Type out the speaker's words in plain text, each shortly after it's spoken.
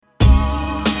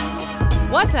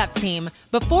What's up, team?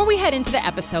 Before we head into the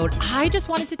episode, I just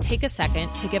wanted to take a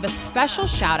second to give a special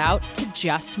shout out to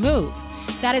Just Move.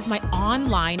 That is my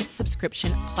online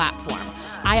subscription platform.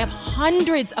 I have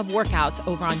hundreds of workouts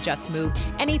over on Just Move,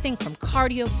 anything from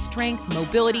cardio, strength,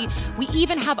 mobility. We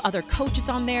even have other coaches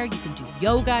on there. You can do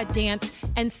yoga, dance,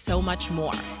 and so much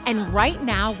more. And right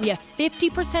now, we have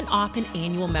 50% off an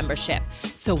annual membership.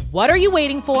 So what are you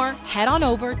waiting for? Head on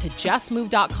over to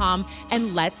justmove.com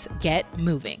and let's get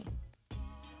moving.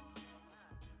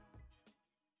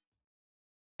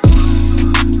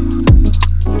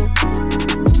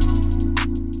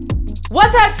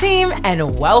 What's up, team,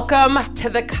 and welcome to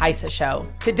the Kaisa Show.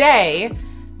 Today,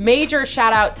 major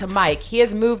shout out to Mike. He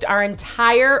has moved our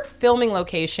entire filming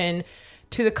location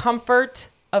to the comfort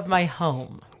of my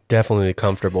home. Definitely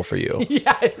comfortable for you.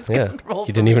 Yeah, it's comfortable.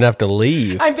 You didn't even have to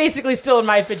leave. I'm basically still in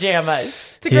my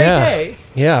pajamas. It's a great day.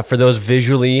 Yeah, for those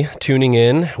visually tuning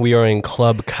in, we are in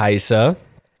Club Kaisa.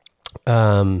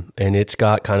 And it's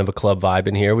got kind of a club vibe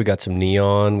in here. We got some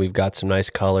neon. We've got some nice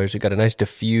colors. We've got a nice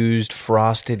diffused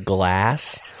frosted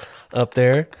glass up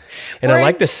there. And I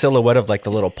like the silhouette of like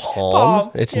the little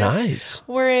palm. It's nice.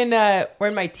 We're in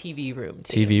my TV room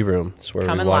too. TV room. It's where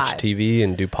we watch TV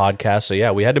and do podcasts. So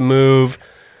yeah, we had to move.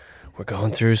 We're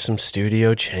going through some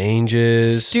studio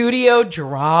changes. Studio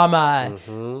drama.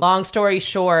 Mm-hmm. Long story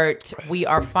short, we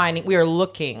are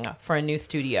looking for a new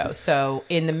studio. So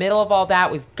in the middle of all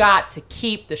that, we've got to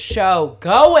keep the show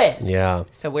going. Yeah.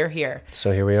 So we're here.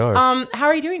 So here we are. How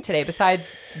are you doing today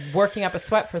besides working up a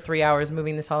sweat for 3 hours,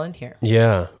 moving this all in here?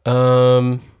 Yeah.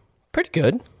 Pretty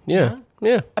good. Yeah.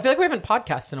 I feel like we haven't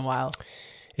podcasted in a while.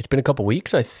 It's been a couple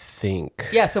weeks, I think.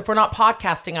 Yeah, so if we're not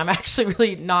podcasting, I'm actually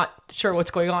really not sure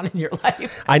what's going on in your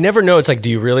life. I never know. It's like,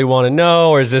 do you really want to know?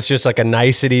 Or is this just like a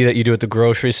nicety that you do at the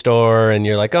grocery store? And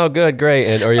you're like, oh, good,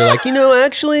 great. Or you're like,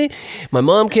 actually, my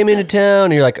mom came into town.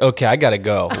 And you're like, okay, I got to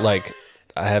go. Like,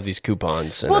 I have these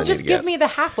coupons. And well, just give me the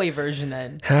halfway version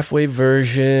then. Halfway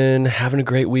version, having a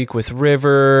great week with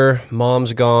River.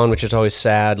 Mom's gone, which is always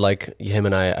sad. Like, him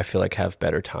and I feel like have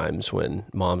better times when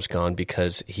Mom's gone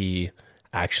because he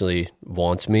actually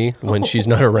wants me when she's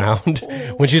not around.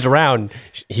 When she's around,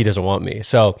 he doesn't want me.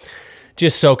 So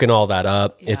just soaking all that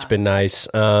up. Yeah. It's been nice.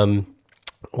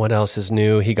 What else is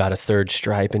new? He got a third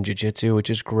stripe in jiu-jitsu, which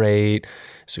is great.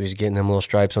 So he's getting them little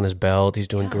stripes on his belt. He's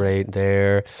doing great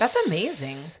there. That's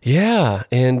amazing. Yeah.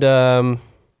 And not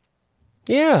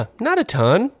a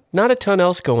ton. Not a ton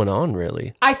else going on,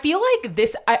 really. I feel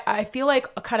like I feel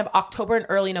like kind of October and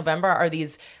early November are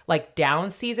these like down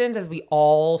seasons as we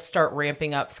all start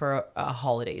ramping up for a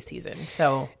holiday season.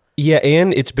 So yeah,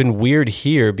 and it's been weird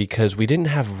here because we didn't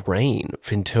have rain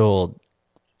until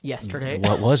yesterday.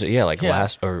 What was it? Yeah, like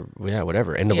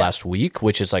end of last week,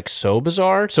 which is like so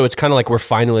bizarre. So it's kind of like we're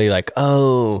finally like,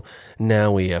 oh,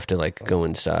 now we have to like go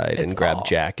inside and grab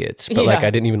jackets. But like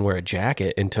I didn't even wear a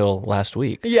jacket until last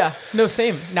week. Yeah, no,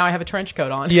 same. Now I have a trench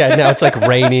coat on. Yeah, now it's like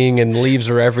raining and leaves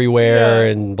are everywhere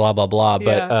and blah blah blah.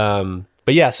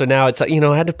 But yeah, so now it's like,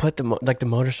 I had to put the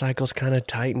motorcycle's kind of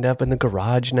tightened up in the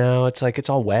garage now. It's like, it's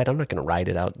all wet. I'm not going to ride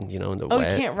it out, in the wet. Oh,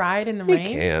 you can't ride in the rain? You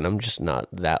can. I'm just not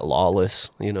that lawless,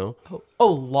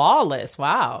 Oh, lawless.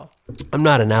 Wow. I'm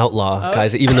not an outlaw,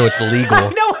 guys, even though it's legal. I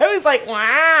know. I was like,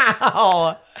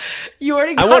 wow. You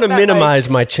already got I want to minimize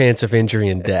my chance of injury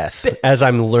and death as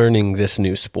I'm learning this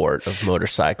new sport of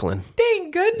motorcycling.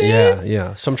 Thank goodness.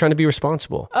 Yeah. So I'm trying to be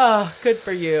responsible. Oh, good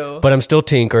for you. But I'm still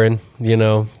tinkering,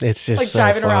 It's just like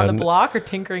driving around the block or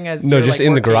tinkering as no, just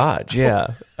in the garage.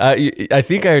 Yeah. I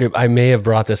think I may have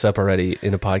brought this up already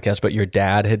in a podcast, but your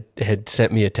dad had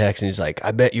sent me a text and he's like,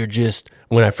 I bet you're just,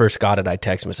 when I first got it, I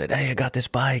texted him and said, hey, I got this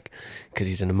bike because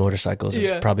he's into motorcycles.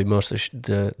 As probably most of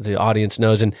the audience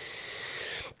knows. And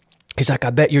he's like, I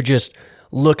bet you're just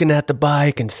looking at the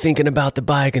bike and thinking about the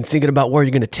bike and thinking about where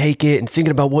you're going to take it and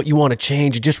thinking about what you want to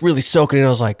change and just really soaking it in. I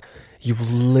was like, you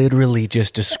literally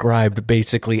just described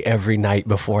basically every night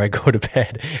before I go to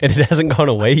bed, and it hasn't gone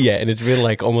away yet, and it's been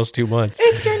like almost 2 months.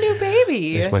 It's your new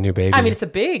baby. It's my new baby. I mean, it's a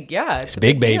big, it's a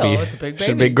big baby. Deal. It's a big baby.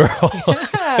 She's a big girl.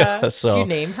 Yeah. So, do you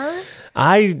name her?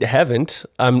 I haven't.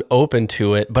 I'm open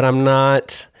to it, but I'm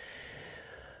not.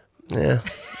 Yeah,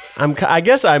 I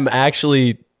guess I'm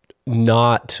actually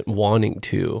not wanting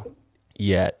to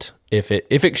yet. If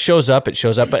it shows up, it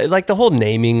shows up. But like the whole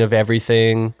naming of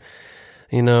everything.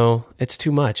 It's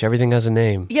too much. Everything has a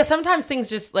name. Yeah, sometimes things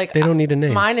just like... They don't need a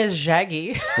name. Mine is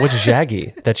Shaggy. What's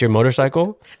Shaggy? That's your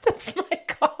motorcycle? That's my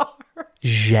car.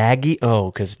 Shaggy?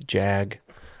 Oh, because Jag.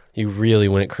 You really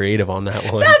went creative on that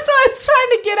one. That's what I was trying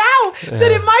to get out.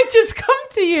 That it might just come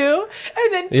to you.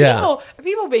 And then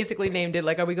people basically named it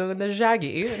like, are we going with the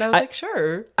Shaggy? And I was like,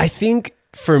 sure. I think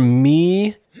for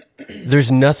me,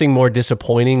 there's nothing more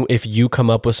disappointing if you come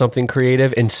up with something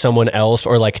creative and someone else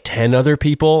or like 10 other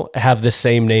people have the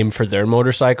same name for their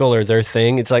motorcycle or their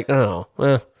thing. It's like, oh,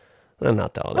 well,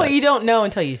 not all that. Well, you don't know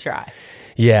until you try.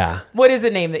 Yeah. What is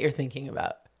the name that you're thinking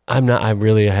about? I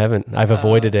really haven't. I've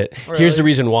avoided it. Really? Here's the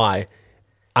reason why.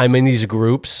 I'm in these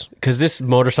groups because this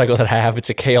motorcycle that I have, it's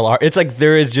a KLR. It's like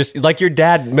there is just like your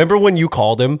dad. Remember when you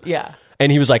called him? Yeah.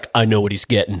 And he was like, I know what he's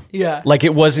getting. Yeah. Like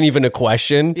it wasn't even a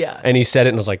question. Yeah. And he said it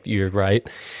and I was like, you're right.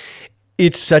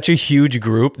 It's such a huge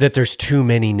group that there's too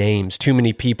many names, too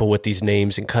many people with these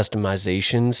names and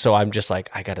customizations. So I'm just like,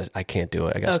 I can't do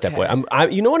it. I gotta step away.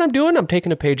 You know what I'm doing? I'm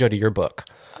taking a page out of your book.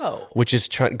 Oh. Which is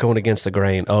going against the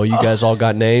grain. Oh, you guys all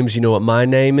got names. You know what my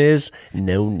name is?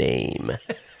 No name.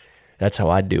 That's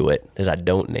how I do it, is I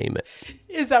don't name it.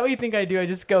 Is that what you think I do? I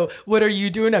just go, what are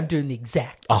you doing? I'm doing the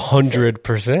exact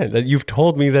 100%. You've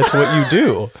told me that's what you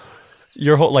do.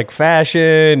 Your whole like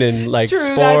fashion and like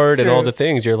sport and all the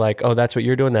things. You're like, oh, that's what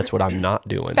you're doing. That's what I'm not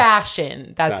doing.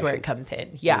 Fashion. That's where it comes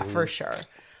in. Yeah, for sure.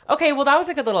 Okay, well, that was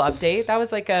a good little update. That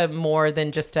was like a more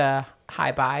than just a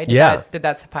hi bye. Did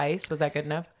that suffice? Was that good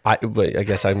enough? I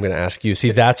guess I'm going to ask you.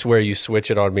 See, that's where you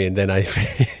switch it on me, and then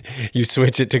you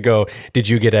switch it to go, did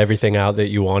you get everything out that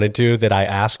you wanted to, that I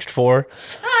asked for?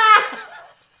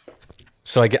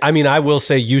 So, I will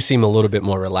say you seem a little bit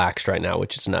more relaxed right now,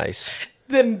 which is nice.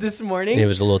 Than this morning? It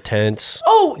was a little tense.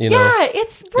 Oh,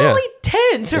 it's really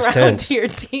tense around here,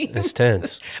 team. It's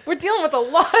tense. We're dealing with a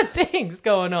lot of things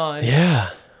going on. Yeah.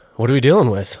 What are we dealing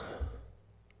with?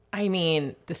 I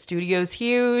mean, the studio's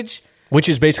huge. Which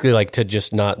is basically like to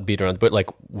just not beat around, but like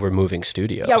we're moving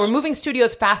studios. Yeah, we're moving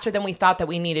studios faster than we thought that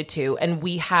we needed to. And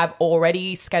we have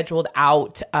already scheduled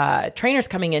out trainers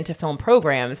coming in to film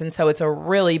programs. And so it's a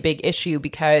really big issue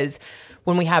because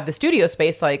when we have the studio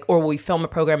space, or we film a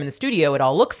program in the studio, it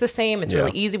all looks the same. It's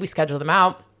really easy. We schedule them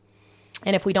out.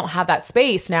 And if we don't have that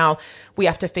space, now we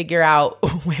have to figure out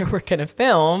where we're going to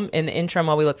film in the interim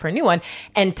while we look for a new one.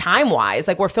 And time-wise,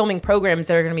 we're filming programs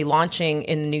that are going to be launching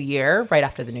in the new year, right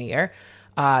after the new year.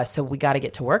 So we got to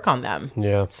get to work on them.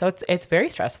 Yeah. So it's very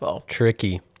stressful.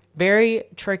 Tricky. Very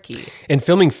tricky. And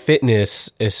filming fitness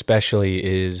especially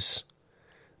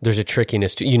there's a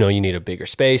trickiness to, you need a bigger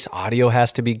space. Audio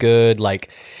has to be good.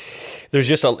 There's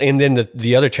just and then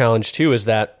the other challenge too is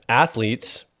that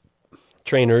athletes,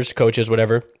 trainers, coaches,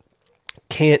 whatever,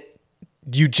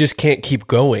 you just can't keep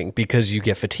going because you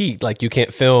get fatigued. You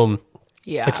can't film.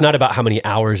 Yeah. It's not about how many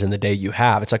hours in the day you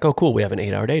have. It's like, oh, cool, we have an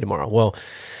 8-hour day tomorrow. Well,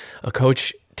 a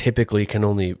coach typically can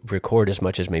only record as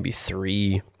much as maybe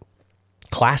 3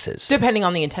 classes. Depending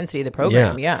on the intensity of the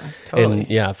program. Yeah, totally.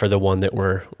 And for the one that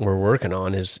we're working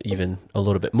on is even a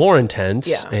little bit more intense.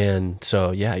 Yeah. And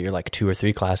so, you're like 2 or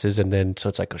 3 classes. And then, so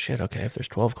it's like, oh shit, okay, if there's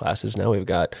 12 classes, now we've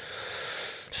got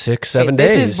 6-7 days.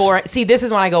 This is boring. See, this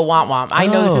is when I go womp womp. I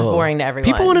know this is boring to everyone.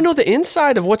 People want to know the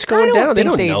inside of what's going down. They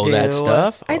don't know that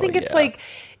stuff. I think it's like,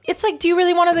 do you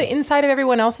really want to know the inside of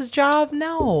everyone else's job?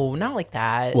 No, not like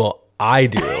that. Well, I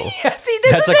do. Yeah, see,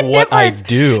 that's like what I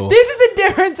do. This is the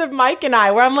difference of Mike and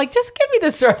I, where I'm like, just give me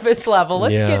the surface level.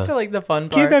 Let's get to the fun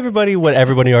part. Give everybody what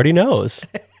everybody already knows.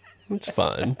 It's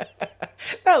fun.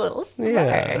 That little smirk.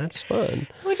 Yeah, that's fun.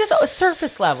 We just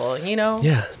surface level,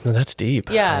 Yeah, no, that's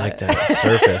deep. Yeah. I like that.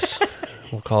 Surface.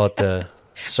 We'll call it the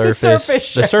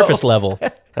surface. The surface level.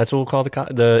 That's what we'll call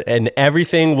the and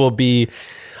everything will be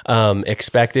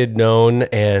expected, known,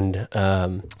 and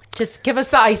just give us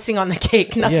the icing on the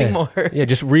cake, nothing more. Yeah,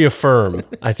 just reaffirm.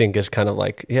 I think is kind of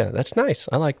like, that's nice.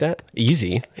 I like that.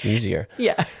 Easier.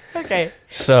 Yeah. Okay.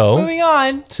 So moving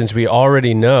on. Since we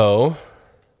already know.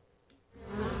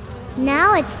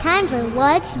 Now it's time for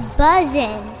What's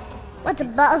Buzzin'. What's a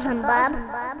buzzin',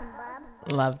 bub?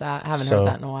 Love that. Haven't heard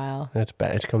that in a while. It's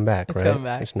back. It's come back, right? It's coming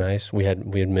back. It's nice. We had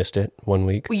missed it 1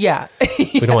 week. Yeah.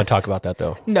 We don't want to talk about that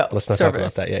though. No. Let's not talk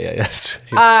about that.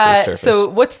 Yeah. So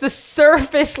what's the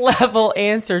surface level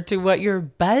answer to what you're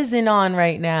buzzing on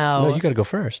right now? No, you got to go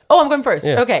first. Oh, I'm going first.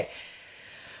 Yeah. Okay.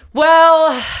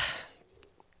 Well,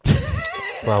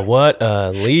 what a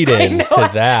lead-in to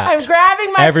that. I'm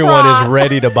grabbing my Everyone prop. is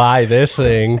ready to buy this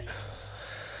thing.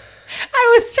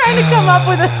 I was trying to come up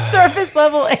with a surface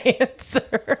level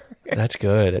answer. That's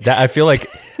good. I feel like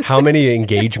how many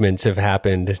engagements have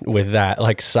happened with that,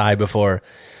 like Psy before.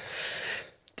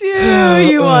 Do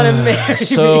you want to marry me?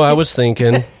 So I was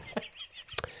thinking,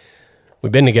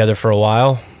 we've been together for a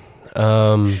while.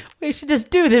 We should just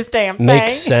do this damn thing.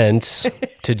 Makes sense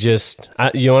to just,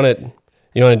 you want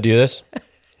to do this?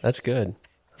 That's good.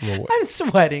 I'm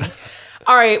sweating.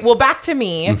 All right. Well, back to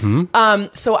me. Mm-hmm.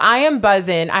 So I am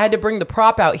buzzing. I had to bring the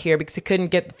prop out here because I couldn't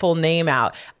get the full name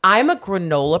out. I'm a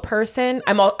granola person.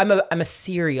 I'm a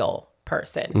cereal person.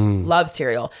 person. Love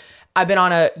cereal. I've been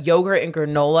on a yogurt and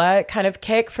granola kind of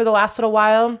kick for the last little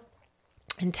while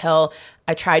until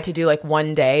I tried to do like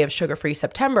one day of sugar-free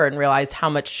September and realized how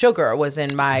much sugar was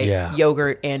in my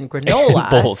yogurt and granola.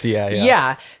 Both, yeah.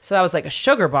 Yeah. So that was like a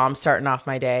sugar bomb starting off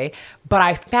my day. But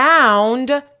I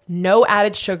found no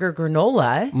added sugar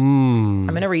granola. I'm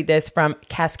going to read this from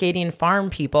Cascadian Farm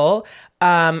people.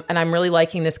 And I'm really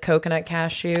liking this coconut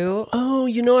cashew. Oh,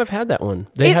 I've had that one.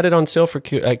 They had it on sale at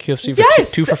QFC for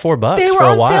Yes! two for $4 They were for a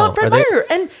on while. sale forever.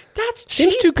 And that's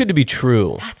cheap. Seems too good to be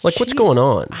true. That's like, what's cheap. going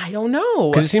on? I don't know.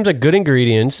 Because it seems like good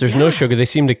ingredients. There's no sugar. They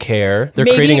seem to care. They're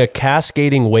Maybe- creating a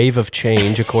cascading wave of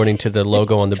change, according to the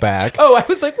logo on the back. Oh, I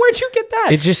was like, where'd you get that?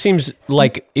 It just seems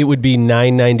like it would be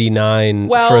 $9.99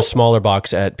 Well- for a smaller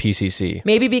box at PCC.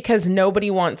 Maybe because nobody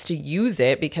wants to use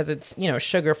it because it's,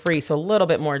 sugar-free, so a little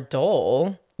bit more dull.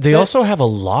 They also have a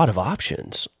lot of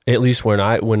options. At least when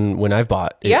I've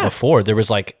bought it before, there was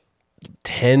like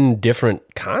 10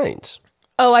 different kinds.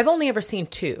 Oh, I've only ever seen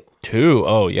 2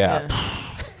 Oh, yeah.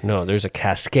 No, there's a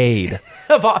cascade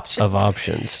of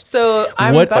options. So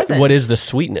I'm buzzing. What is the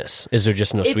sweetness? Is there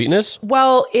just no sweetness?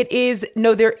 Well, it is.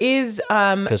 No, there is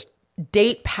 'Cause-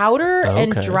 date powder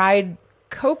and Okay. dried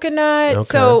coconut. Okay.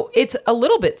 So it's a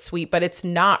little bit sweet, but it's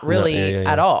not really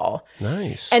yeah. at all.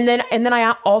 Nice. And then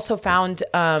I also found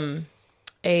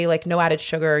a like no added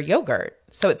sugar yogurt.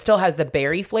 So it still has the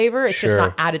berry flavor. It's just Sure.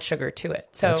 not added sugar to it.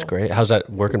 So That's great. How's that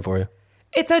working for you?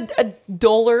 it's a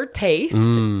duller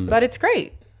taste, but it's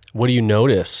great. What do you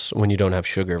notice when you don't have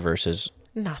sugar versus?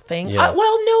 Nothing. Yeah.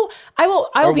 Well, no, I will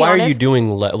Or be why honest. are you doing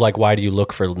like? Why do you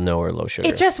look for no or low sugar?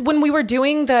 It just, when we were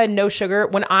doing the no sugar,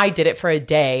 when I did it for a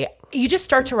day, you just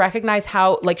start to recognize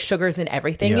how like sugar's in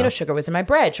everything. Yeah. Sugar was in my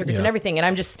bread, sugar's in everything.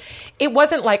 And it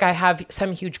wasn't like I have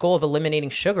some huge goal of eliminating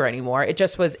sugar anymore. It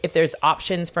just was, if there's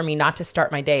options for me not to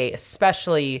start my day,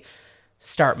 especially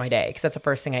start my day, because that's the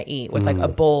first thing I eat with like a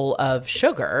bowl of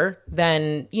sugar,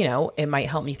 then, it might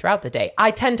help me throughout the day. I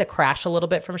tend to crash a little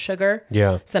bit from sugar.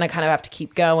 Yeah. So then I kind of have to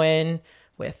keep going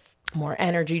with more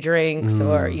energy drinks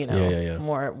or,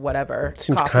 more whatever.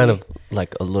 Seems coffee. kind of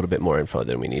like a little bit more info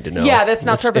than we need to know. Yeah, that's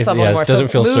not surface level anymore. It doesn't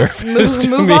So feel surface to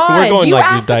move me. on. We're going You like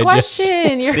asked you the digest.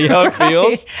 question. You're See how it right.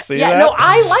 feels? See yeah, that? no,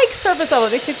 I like surface level.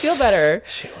 It makes me feel better.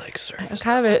 She likes I'm surface.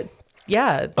 kind of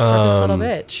surface little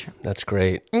bitch. That's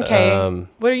great. Okay,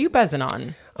 what are you buzzing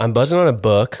on? I'm buzzing on a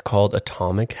book called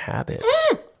Atomic Habits.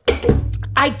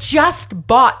 I just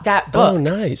bought that book. Oh,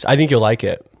 nice. I think you'll like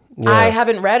it. Yeah. I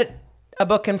haven't read a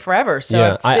book in forever, so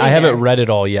Yeah, it's I sitting haven't there. read it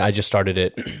all yet. I just started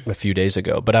it a few days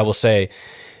ago. But I will say,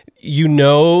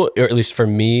 or at least for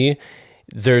me,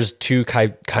 there's two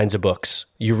kinds of books.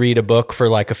 You read a book for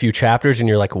like a few chapters and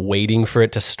you're like waiting for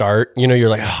it to start. You're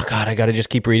like, oh God, I got to just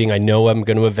keep reading. I know I'm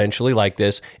going to eventually like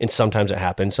this. And sometimes it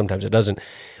happens, sometimes it doesn't.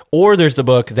 Or there's the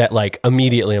book that like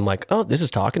immediately I'm like, oh, this is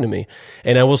talking to me.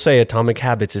 And I will say Atomic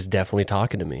Habits is definitely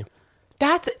talking to me.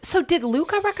 So did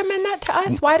Luca recommend that to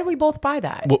us? Why did we both buy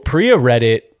that? Well, Priya read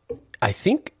it, I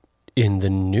think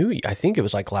I think it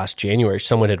was like last January,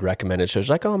 someone had recommended. So I was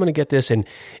like, oh, I'm going to get this. And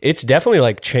it's definitely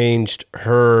like changed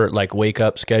her like wake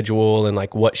up schedule and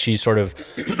like what she sort of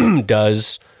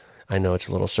does. I know it's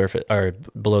a little surface or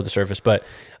below the surface, but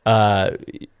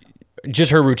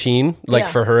just her routine, like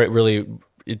for her,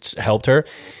 it's helped her.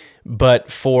 But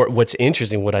for what's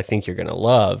interesting, what I think you're going to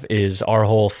love is our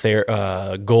whole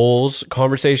goals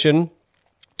conversation.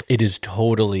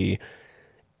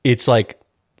 It's like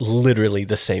literally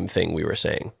the same thing we were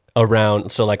saying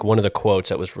around. So like one of the quotes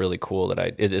that was really cool that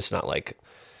it's not like,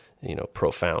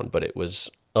 profound, but it was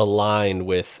aligned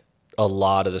with a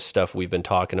lot of the stuff we've been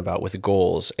talking about with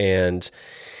goals. And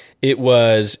it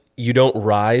was, you don't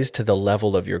rise to the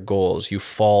level of your goals, you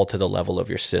fall to the level of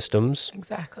your systems.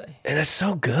 Exactly. And that's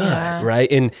so good,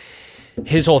 right? And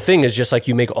his whole thing is just like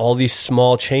you make all these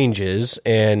small changes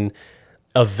and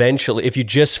eventually, if you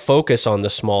just focus on the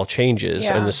small changes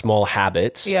and the small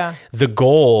habits, the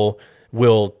goal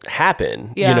will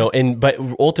happen, but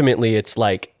ultimately it's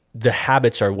like the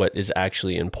habits are what is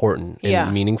actually important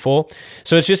and meaningful.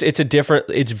 So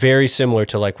it's very similar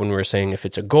to like when we were saying, if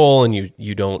it's a goal and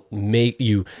you don't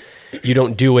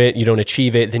do it, you don't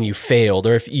achieve it, then you failed.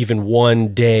 Or if even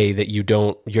one day that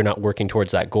you're not working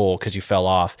towards that goal because you fell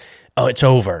off, oh, it's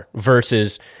over,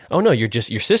 versus, oh no, your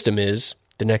system is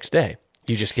the next day.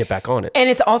 You just get back on it. And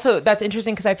it's also, that's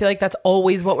interesting because I feel like that's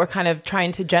always what we're kind of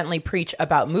trying to gently preach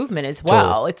about movement as well.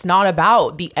 Totally. It's not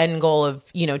about the end goal of,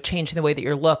 changing the way that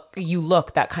you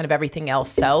look, that kind of everything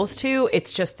else sells to.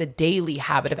 It's just the daily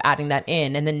habit of adding that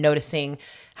in and then noticing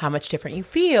how much different you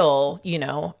feel,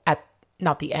 at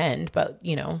not the end, but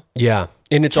Yeah.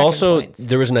 And it's check-in also, points.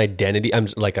 there was an identity.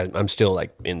 I'm still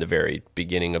like in the very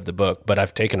beginning of the book, but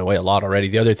I've taken away a lot already.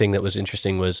 The other thing that was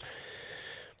interesting was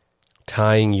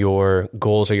tying your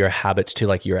goals or your habits to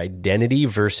like your identity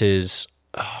versus,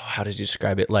 how did you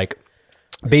describe it? Like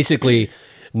basically,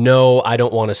 no, I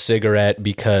don't want a cigarette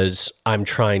because I'm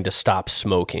trying to stop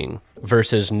smoking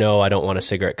versus no, I don't want a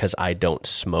cigarette because I don't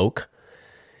smoke.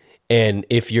 And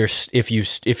if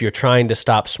you're trying to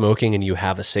stop smoking and you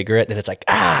have a cigarette, then it's like,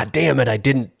 damn it, I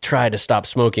didn't try to stop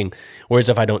smoking. Whereas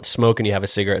if I don't smoke and you have a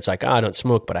cigarette, it's like, I don't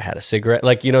smoke, but I had a cigarette.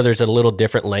 Like, there's a little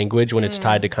different language when it's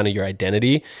tied to kind of your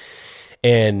identity.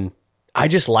 And I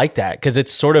just like that because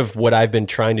it's sort of what I've been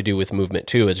trying to do with movement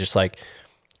too, is just like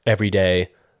every day,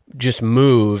 just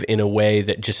move in a way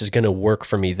that just is going to work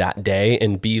for me that day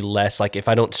and be less like, if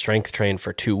I don't strength train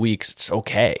for 2 weeks, it's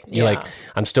okay. You're like,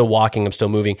 I'm still walking, I'm still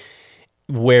moving.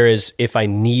 Whereas if I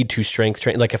need to strength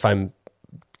train, like if I'm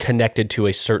connected to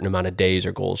a certain amount of days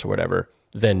or goals or whatever,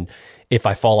 then if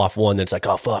I fall off one, then it's like,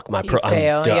 oh fuck, I'm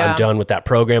done with that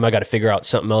program. I got to figure out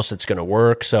something else that's going to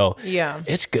work. So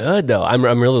it's good though. I'm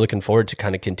really looking forward to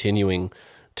kind of continuing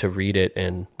to read it.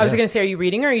 And I was going to say, are you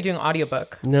reading or are you doing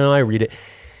audiobook? No, I read it.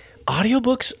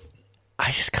 Audiobooks,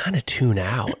 I just kind of tune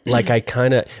out. Like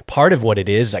part of what it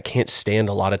is, I can't stand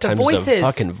a lot of times the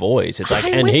fucking voice. It's like,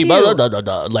 and hey, blah, blah, blah,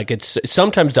 blah. Like it's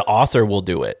sometimes the author will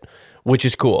do it, which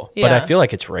is cool. But I feel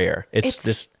like it's rare. It's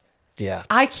this, yeah.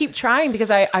 I keep trying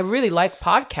because I really like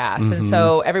podcasts. And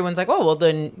so everyone's like, oh, well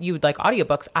then you would like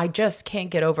audiobooks. I just can't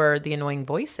get over the annoying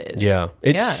voices. Yeah.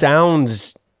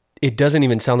 It doesn't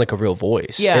even sound like a real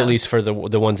voice, at least for the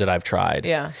ones that I've tried.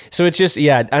 Yeah. So it's just,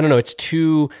 I don't know.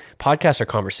 Podcasts are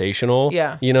conversational.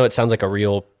 Yeah. It sounds like a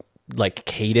real like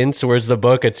cadence, whereas the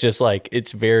book, it's just like,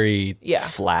 it's very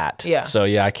flat. Yeah. So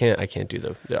I can't do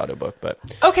the audiobook, but.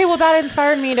 Okay. Well, that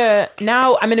inspired me to,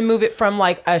 now I'm going to move it from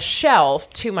like a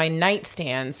shelf to my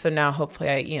nightstand. So now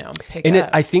hopefully I, pick it up.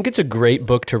 I think it's a great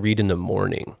book to read in the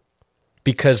morning.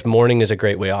 Because morning is a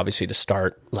great way, obviously, to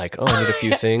start, like, I need a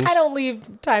few things. I don't leave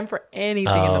time for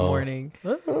anything in the morning.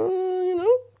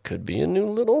 Could be a new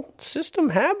little system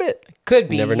habit. Could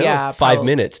be, Never know. yeah. 5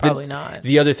 minutes. Probably not.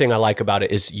 The other thing I like about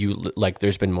it is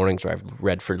there's been mornings where I've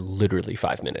read for literally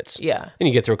 5 minutes. Yeah. And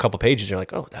you get through a couple pages, and you're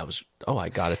like, I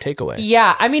got a takeaway.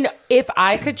 Yeah. I mean, if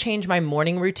I could change my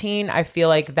morning routine, I feel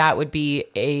like that would be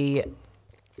a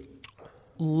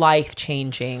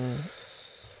life-changing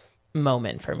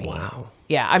moment for me. Wow.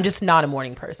 Yeah, I'm just not a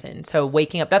morning person. So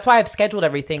waking up, that's why I've scheduled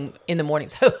everything in the morning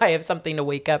so I have something to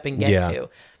wake up and get to.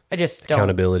 I just don't.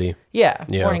 Accountability. Yeah,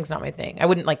 morning's not my thing. I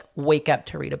wouldn't like wake up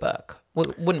to read a book.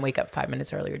 Wouldn't wake up 5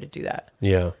 minutes earlier to do that.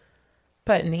 Yeah.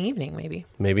 But in the evening, maybe.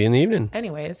 Maybe in the evening.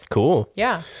 Anyways. Cool.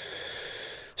 Yeah.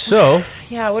 So.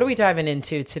 Yeah, what are we diving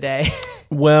into today?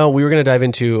 Well, we were going to dive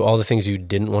into all the things you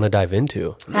didn't want to dive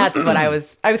into. That's what I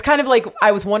was kind of like,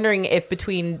 I was wondering if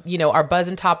between, our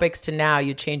buzzing topics to now,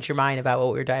 you changed your mind about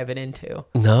what we were diving into.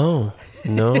 No,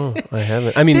 I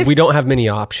haven't. I mean, we don't have many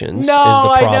options. No, is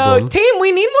the problem. I know. Team,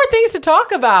 we need more things to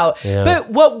talk about. Yeah. But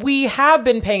what we have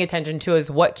been paying attention to is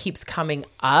what keeps coming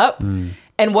up.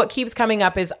 And what keeps coming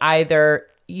up is either,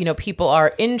 people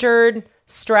are injured,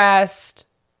 stressed,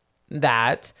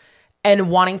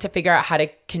 and wanting to figure out how to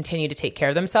continue to take care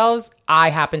of themselves. I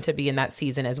happen to be in that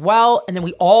season as well. And then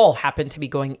we all happen to be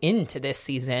going into this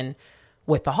season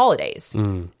with the holidays.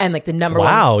 And like the number one.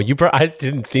 Wow, I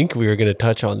didn't think we were going to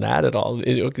touch on that at all.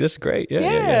 This is great.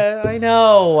 Yeah. I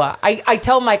know. I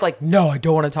tell Mike like, no, I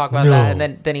don't want to talk about that.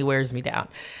 And then he wears me down.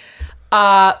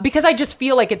 Because I just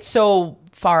feel like it's so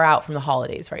far out from the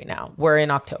holidays right now. We're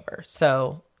in October.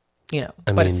 So...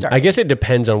 but it's starting. I guess it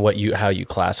depends on how you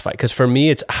classify. Because for me,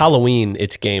 it's Halloween.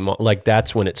 It's game like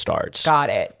that's when it starts. Got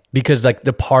it. Because like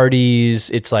the parties,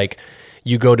 it's like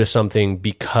you go to something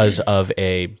because of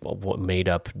a made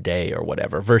up day or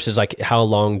whatever. Versus like how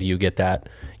long do you get that?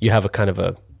 You have a kind of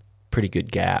a pretty good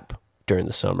gap during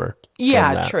the summer.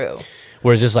 Yeah, true.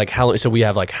 Whereas it's like so we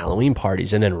have like Halloween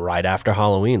parties, and then right after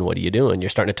Halloween, what are you doing? You're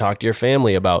starting to talk to your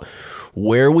family about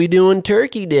where are we doing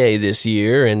Turkey Day this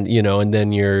year, and and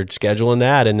then you're scheduling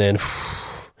that, and then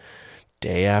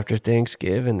day after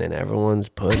Thanksgiving, then everyone's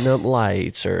putting up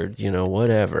lights or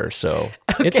whatever. So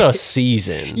it's a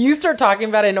season. You start talking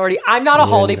about it, and already I'm not a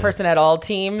holiday person at all,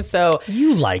 team. So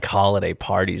you like holiday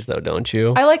parties, though, don't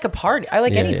you? I like a party. I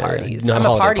like any parties. Not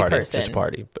I'm a party party, person. Just a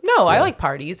party. But, no, I like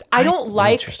parties. I don't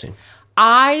like. Interesting.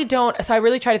 I don't. So I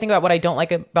really try to think about what I don't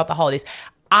like about the holidays.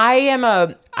 I'm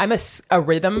a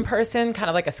rhythm person, kind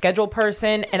of like a schedule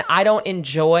person, and I don't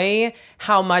enjoy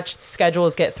how much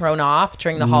schedules get thrown off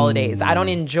during the holidays. I don't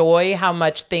enjoy how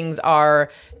much things are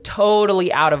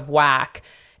totally out of whack.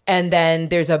 And then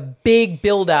there's a big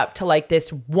buildup to like this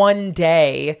one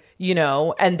day, you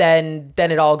know, and then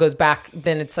it all goes back.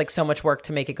 Then it's like so much work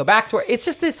to make it go back to work. It's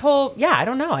just this whole, I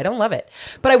don't know. I don't love it.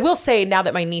 But I will say now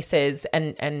that my nieces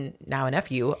and now a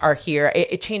nephew are here,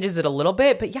 it changes it a little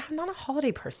bit. But yeah, I'm not a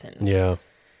holiday person. Yeah.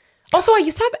 Also, I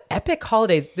used to have epic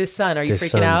holidays. This sun, are you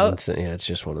freaking out? Yeah, it's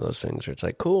just one of those things where it's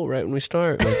like, cool, right when we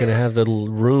start, we're going to have the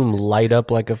room light up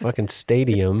like a fucking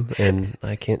stadium, and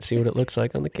I can't see what it looks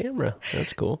like on the camera.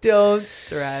 That's cool. Don't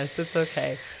stress. It's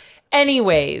okay.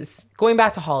 Anyways, going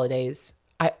back to holidays,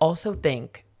 I also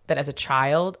think that as a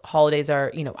child, holidays are,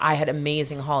 you know, I had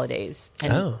amazing holidays,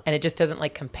 and it just doesn't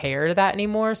like compare to that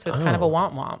anymore. So it's kind of a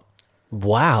womp-womp.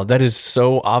 Wow, that is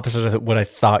so opposite of what I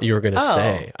thought you were going to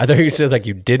say. I thought you said like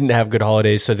you didn't have good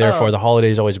holidays, so therefore the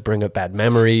holidays always bring up bad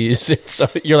memories. So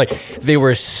you're like, they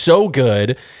were so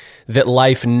good that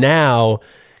life now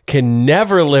can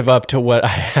never live up to what I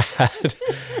had.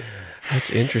 That's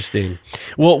interesting.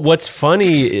 Well, what's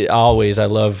funny always, I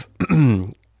love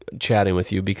chatting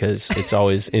with you because it's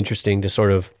always interesting to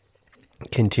sort of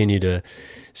continue to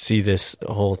see this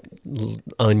whole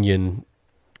onion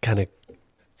kind of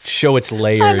show its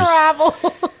layers. Unravel.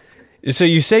 So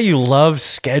you say you love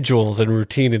schedules and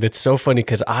routine, and it's so funny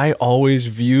because I always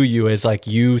view you as like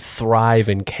you thrive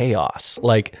in chaos.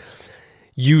 Like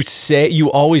you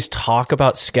always talk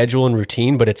about schedule and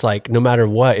routine, but it's like no matter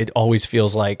what, it always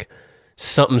feels like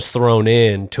something's thrown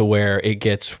in to where it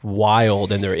gets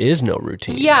wild and there is no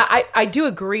routine. Yeah, I do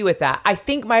agree with that. I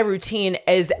think my routine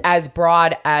is as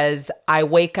broad as I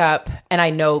wake up and I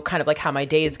know kind of like how my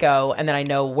days go, and then I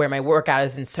know where my workout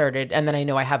is inserted, and then I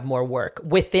know I have more work.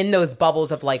 Within those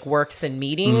bubbles of like works and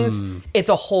meetings, it's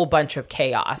a whole bunch of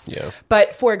chaos. Yeah.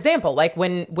 But for example, like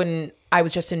when I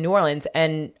was just in New Orleans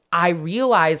and I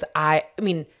realized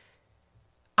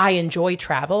I enjoy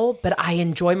travel, but I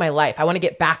enjoy my life. I want to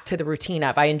get back to the routine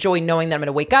of, I enjoy knowing that I'm going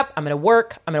to wake up, I'm going to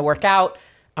work out,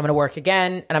 I'm going to work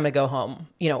again, and I'm going to go home,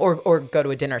 you know, or go to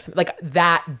a dinner or something. Like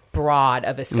that broad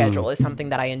of a schedule is something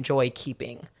that I enjoy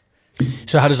keeping.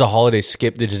 So how does the holiday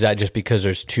skip? Is that just because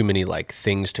there's too many like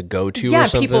things to go to or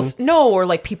something? Or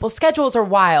like people's schedules are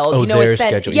wild. Oh, you know, their it's then,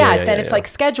 schedule. then it's like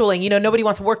scheduling. You know, nobody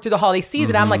wants to work through the holiday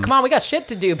season. I'm like, come on, we got shit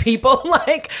to do, people.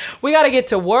 Like, we got to get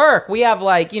to work. We have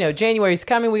like, you know, January's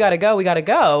coming. We got to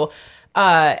go.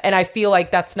 And I feel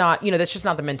like that's not, you know, that's just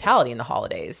not the mentality in the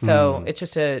holidays. So it's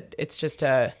just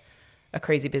a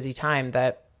crazy busy time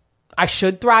that I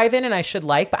should thrive in and I should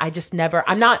like, but I just never,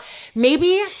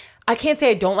 I can't say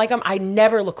I don't like them. I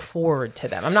never look forward to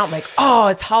them. I'm not like, oh,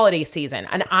 it's holiday season.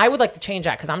 And I would like to change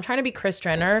that because I'm trying to be Kris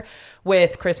Jenner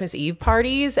with Christmas Eve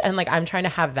parties. And like, I'm trying to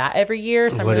have that every year.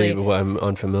 So I'm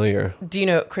unfamiliar. Do you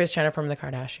know Kris Jenner from the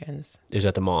Kardashians? Is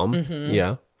that the mom? Mm-hmm.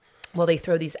 Yeah. Well, they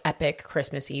throw these epic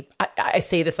Christmas Eve. I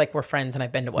say this like we're friends and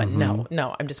I've been to one.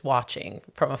 No, I'm just watching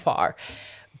from afar.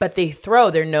 But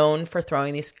they're known for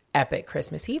throwing these epic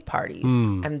Christmas Eve parties.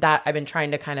 And that I've been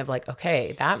trying to kind of like,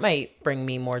 okay, that might bring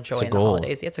me more joy in the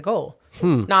holidays. It's a goal.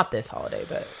 Not this holiday,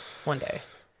 but one day.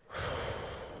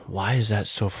 Why is that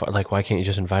so far? Like, why can't you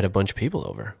just invite a bunch of people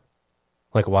over?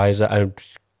 Like, why is that? I'm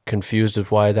confused with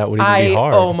why that would even be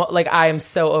hard. I am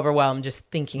so overwhelmed just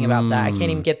thinking about that. I can't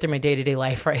even get through my day-to-day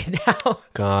life right now.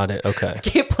 Got it. Okay. I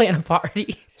can't plan a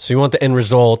party. So you want the end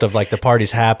result of like the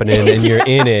party's happening and you're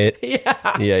in it.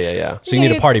 Yeah. So you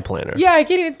need a party planner. Yeah, I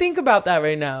can't even think about that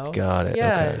right now. Got it.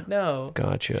 Yeah, okay. No.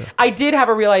 Gotcha. I did have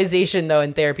a realization though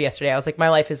in therapy yesterday. I was like, my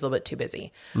life is a little bit too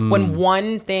busy. When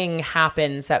one thing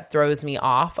happens that throws me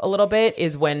off a little bit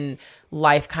is when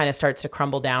life kind of starts to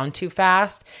crumble down too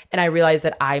fast. And I realize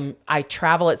that I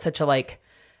travel at such a like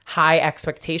high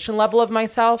expectation level of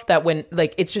myself that when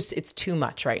like, it's too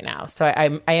much right now. So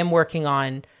I am working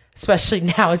on, especially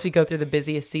now as we go through the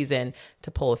busiest season,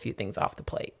 to pull a few things off the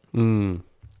plate.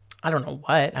 I don't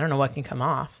know what can come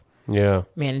off. Yeah.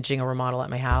 Managing a remodel at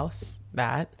my house.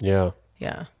 That. Yeah.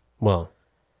 Yeah. Well,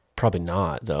 probably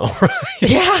not though. Right?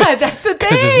 Yeah, that's the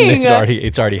thing. Because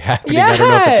it's already happening. Yeah. I don't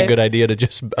know if it's a good idea to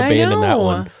just abandon that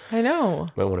one. I know.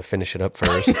 Might want to finish it up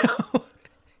first.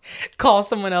 Call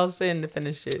someone else in to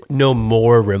finish it. No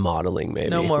more remodeling, maybe.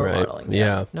 No more right? remodeling.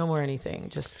 Yeah. No more anything.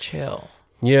 Just chill.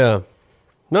 Yeah.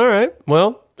 All right.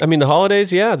 Well, I mean, the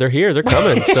holidays, yeah, they're here. They're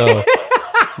coming. So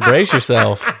brace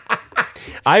yourself.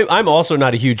 I'm also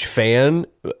not a huge fan,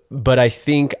 but I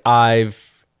think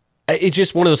it's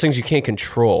just one of those things you can't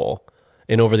control.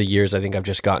 And over the years, I think I've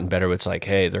just gotten better with it's like,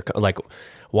 hey, they're like,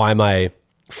 why am I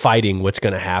fighting what's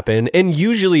going to happen? And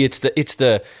usually it's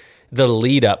the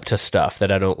lead up to stuff that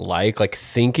I don't like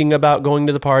thinking about going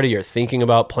to the party or thinking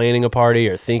about planning a party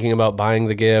or thinking about buying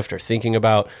the gift or thinking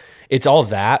about it's all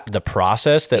the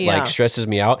process that Yeah. like stresses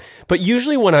me out. But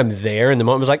usually when I'm there in the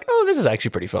moment, I was like, oh, this is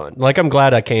actually pretty fun. Like, I'm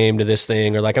glad I came to this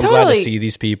thing, or like, I'm glad to Totally. see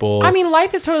these people. I mean,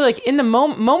 life is totally like in the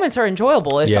moments are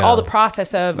enjoyable. It's Yeah. all the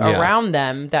process of Yeah. around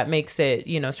them that makes it,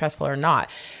 stressful or not.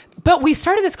 But we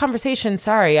started this conversation.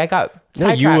 Sorry, I got no,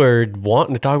 you sidetracked. were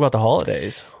wanting to talk about the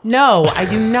holidays. No, I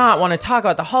do not want to talk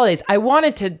about the holidays. I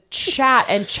wanted to chat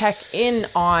and check in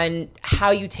on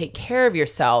how you take care of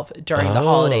yourself during the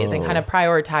holidays and kind of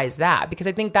prioritize that, because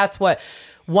I think that's what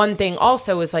one thing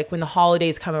also is like when the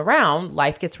holidays come around,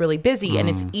 life gets really busy and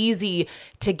it's easy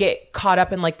to get caught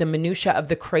up in like the minutia of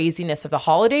the craziness of the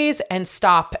holidays and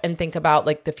stop and think about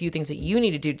like the few things that you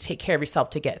need to do to take care of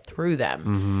yourself to get through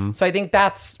them. So I think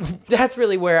that's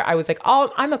really where I was like,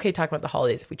 oh, I'm okay talking about the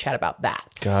holidays if we chat about that.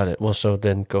 Got it. Well, so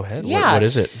then go ahead. Yeah. What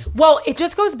is it? Well, it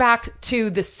just goes back to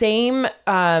the same.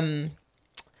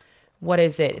 What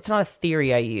is it? It's not a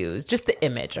theory I use, just the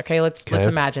image. Okay, let's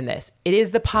imagine this. It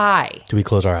is the pie. Do we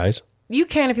close our eyes? You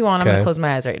can if you want. I'm going Okay. to close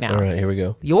my eyes right now. All right, here we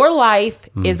go. Your life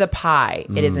is a pie.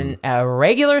 It is a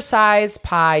regular size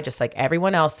pie, just like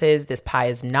everyone else's. This pie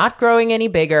is not growing any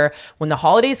bigger. When the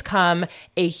holidays come,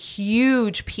 a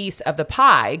huge piece of the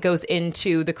pie goes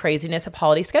into the craziness of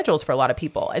holiday schedules for a lot of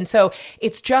people. And so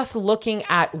it's just looking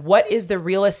at what is the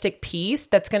realistic piece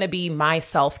that's going to be my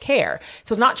self-care.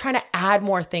 So it's not trying to add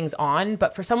more things on,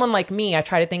 but for someone like me, I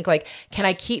try to think like, can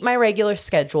I keep my regular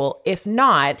schedule? If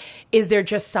not, is there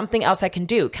just something else I can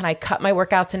do? Can I cut my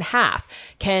workouts in half?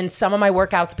 Can some of my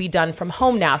workouts be done from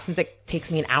home now, since it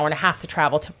takes me an hour and a half to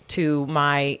travel to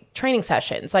my training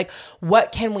sessions? Like,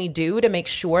 what can we do to make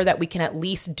sure that we can at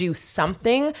least do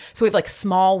something? So we have like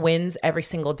small wins every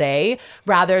single day,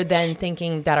 rather than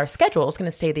thinking that our schedule is going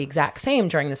to stay the exact same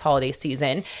during this holiday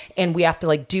season. And we have to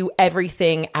like do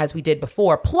everything as we did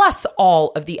before, plus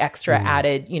all of the extra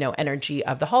added, energy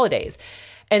of the holidays.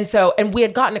 And so, and we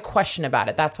had gotten a question about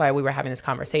it. That's why we were having this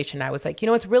conversation. I was like,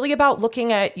 it's really about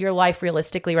looking at your life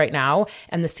realistically right now.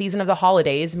 And the season of the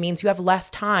holidays means you have less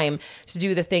time to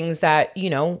do the things that,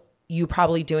 you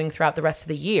probably doing throughout the rest of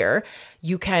the year.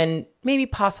 You can maybe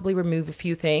possibly remove a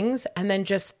few things and then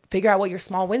just figure out what your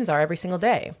small wins are every single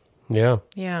day. Yeah.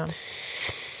 Yeah.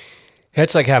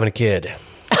 It's like having a kid.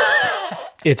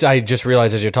 I just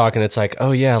realized as you're talking, it's like,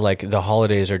 oh yeah, like the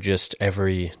holidays are just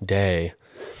every day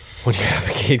when you have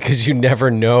a kid, because you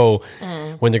never know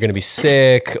when they're going to be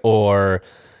sick, or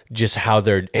just how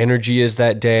their energy is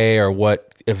that day, or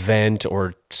what event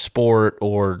or sport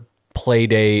or play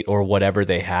date or whatever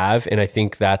they have. And I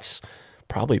think that's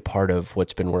probably part of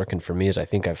what's been working for me, is I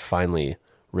think I've finally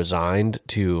resigned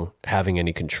to having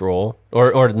any control,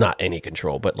 or not any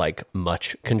control, but like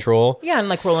much control. Yeah. And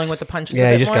like rolling with the punches. Yeah,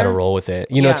 a you bit just got to more. roll with it.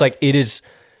 Yeah. It's like, it is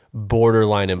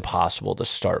borderline impossible to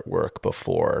start work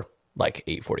before like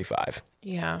 8:45.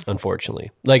 Yeah.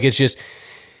 Unfortunately, like it's just,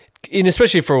 and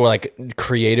especially for like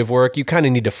creative work, you kind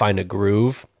of need to find a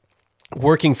groove.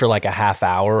 Working for like a half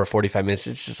hour or 45 minutes,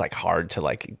 it's just like hard to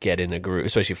like get in a groove,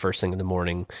 especially first thing in the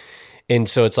morning. And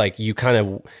so it's like you kind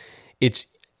of,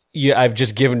 I've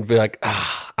just given, like,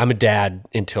 I'm a dad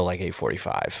until like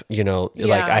 8:45,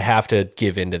 like I have to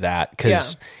give into that,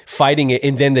 because fighting it.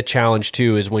 And then the challenge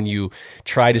too is when you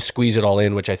try to squeeze it all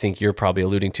in, which I think you're probably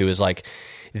alluding to, is like,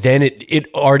 then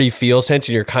it already feels tense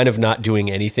and you're kind of not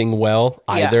doing anything well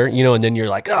either, and then you're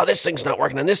like, oh, this thing's not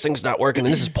working and this thing's not working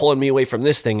and this is pulling me away from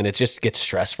this thing, and it just gets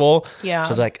stressful. Yeah.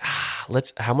 So it's like,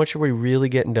 how much are we really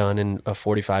getting done in a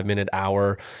 45-minute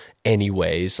hour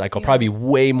anyways? Like, I'll probably be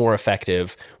way more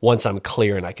effective once I'm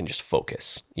clear and I can just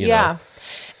focus, you know?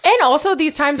 And also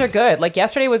these times are good. Like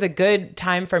yesterday was a good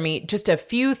time for me. Just a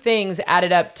few things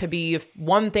added up to be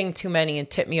one thing too many and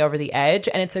tip me over the edge.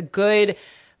 And it's a good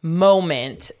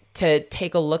moment to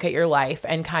take a look at your life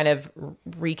and kind of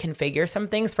reconfigure some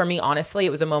things. For me, honestly, it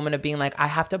was a moment of being like, I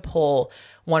have to pull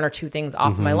one or two things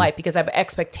off of my life, because I have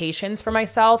expectations for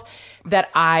myself that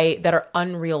are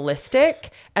unrealistic.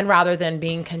 And rather than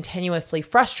being continuously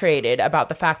frustrated about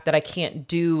the fact that I can't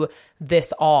do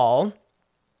this all,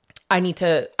 I need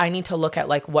to look at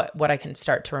like what I can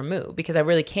start to remove, because I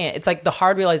really can't. It's like the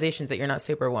hard realizations that you're not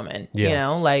Superwoman,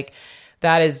 like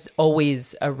that is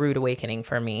always a rude awakening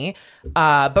for me.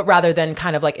 But rather than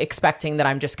kind of like expecting that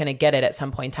I'm just going to get it at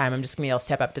some point in time, I'm just going to be able to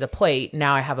step up to the plate.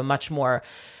 Now I have a much more,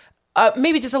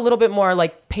 maybe just a little bit more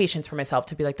like patience for myself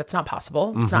to be like, that's not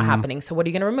possible. It's not happening. So what are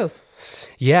you going to remove?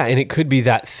 Yeah. And it could be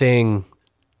that thing,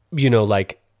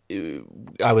 like,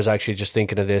 I was actually just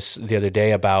thinking of this the other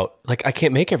day about, like, I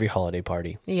can't make every holiday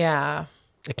party. Yeah.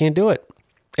 I can't do it.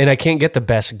 And I can't get the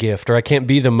best gift, or I can't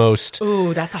be the most,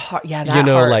 ooh, that's a hard,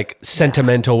 that like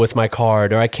sentimental with my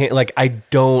card, or I can't, like, I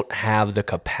don't have the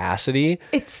capacity.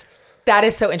 It's That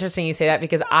is so interesting you say that,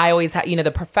 because I always have,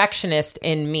 the perfectionist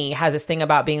in me has this thing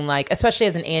about being like, especially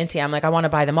as an auntie, I'm like, I want to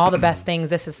buy them all the best things,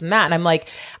 this and that. And I'm like,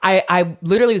 I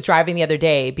literally was driving the other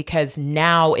day, because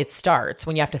now it starts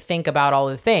when you have to think about all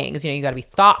the things, you got to be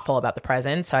thoughtful about the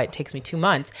presents. So it takes me 2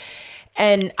 months.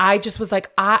 And I just was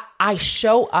like, I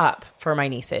show up for my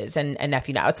nieces and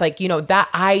nephew now. It's like, that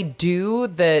I do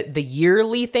the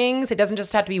yearly things. It doesn't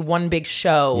just have to be one big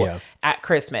show at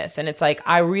Christmas. And it's like,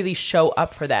 I really show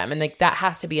up for them. And like, that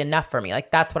has to be enough for me.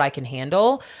 Like, that's what I can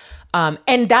handle.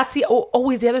 And that's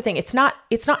always the other thing. It's not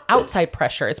outside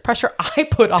pressure. It's pressure I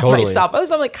put on myself.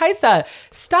 So I'm like, Kaisa,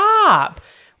 stop.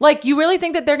 Like, you really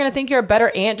think that they're going to think you're a better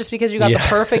aunt just because you got the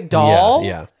perfect doll?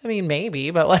 Yeah. I mean,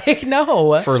 maybe, but like,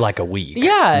 no. For like a week.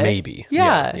 Yeah. Maybe.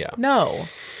 Yeah. No.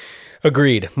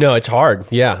 Agreed. No, it's hard.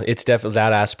 Yeah, it's definitely,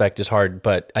 that aspect is hard.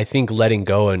 But I think letting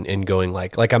go and going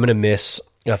like I'm going to miss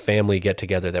a family get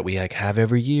together that we like have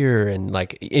every year. And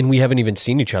we haven't even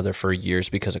seen each other for years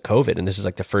because of COVID. And this is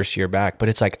like the first year back. But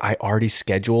it's like, I already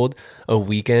scheduled a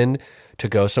weekend to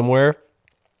go somewhere.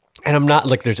 And I'm not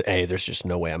like, there's just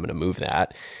no way I'm going to move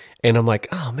that. And I'm like,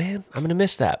 oh man, I'm going to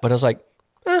miss that. But I was like,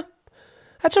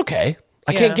 that's okay.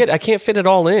 I can't fit it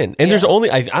all in. And there's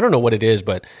only, I don't know what it is,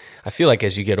 but I feel like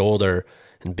as you get older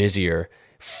and busier,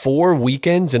 4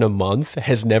 weekends in a month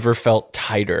has never felt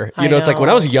tighter. It's like when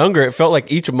I was younger, it felt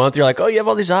like each month you're like, oh, you have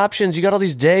all these options, you got all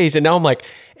these days. And now I'm like,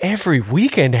 every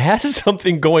weekend has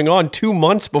something going on 2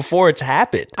 months before it's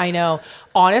happened. I know.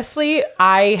 Honestly,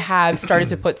 I have started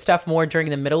to put stuff more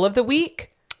during the middle of the week.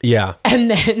 Yeah.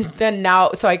 And then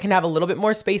now, so I can have a little bit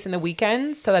more space in the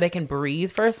weekends so that I can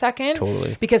breathe for a second.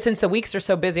 Totally. Because since the weeks are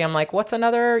so busy, I'm like, what's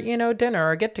another, dinner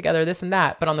or get together, this and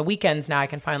that. But on the weekends now I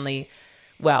can finally,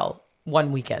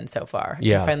 one weekend so far. I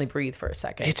can finally breathe for a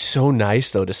second. It's so nice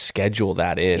though to schedule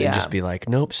that in and just be like,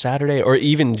 nope, Saturday, or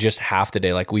even just half the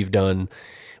day like we've done,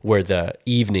 where the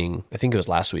evening, I think it was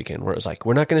last weekend, where it was like,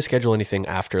 we're not going to schedule anything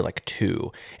after like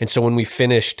 2. And so when we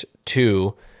finished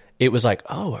 2, it was like,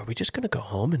 oh, are we just going to go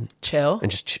home and chill?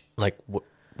 And just like, what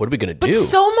are we going to do? But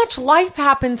so much life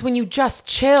happens when you just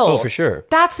chill. Oh, for sure.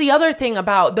 That's the other thing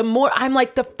about I'm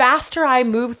like, the faster I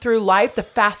move through life, the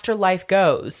faster life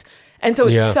goes. And so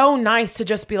it's so nice to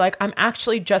just be like, I'm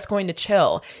actually just going to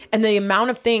chill. And the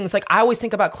amount of things, like I always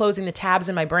think about closing the tabs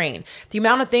in my brain. The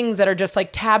amount of things that are just like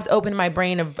tabs open in my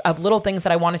brain of little things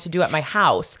that I wanted to do at my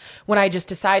house when I just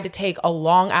decide to take a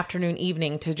long afternoon,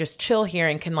 evening to just chill here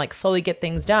and can like slowly get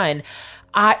things done.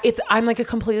 I'm like a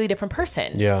completely different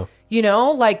person. Yeah.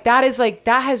 Like that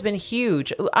has been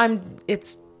huge.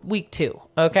 It's week 2.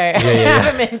 Okay. Yeah. I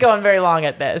haven't been going very long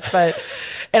at this,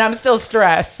 and I'm still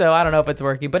stressed. So I don't know if it's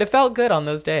working, but it felt good on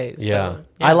those days. Yeah. So,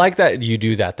 I like that you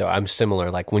do that though. I'm similar.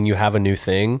 Like when you have a new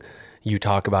thing, you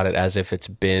talk about it as if it's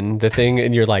been the thing,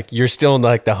 and you're still in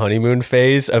like the honeymoon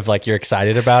phase of like, you're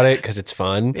excited about it because it's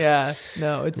fun. Yeah.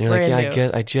 No, it's you're brand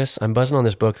like, new. I'm buzzing on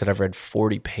this book that I've read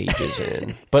 40 pages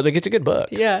in, but like, it's a good book.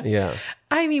 Yeah. Yeah.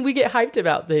 I mean, we get hyped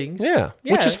about things. Yeah.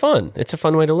 Which is fun. It's a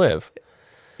fun way to live.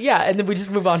 Yeah, and then we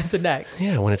just move on to the next.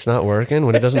 Yeah, when it's not working,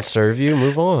 when it doesn't serve you,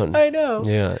 move on. I know.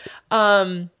 Yeah.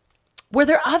 Were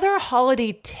there other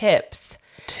holiday tips?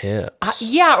 Tips?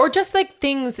 Or just like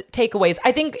takeaways.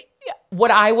 I think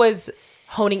what I was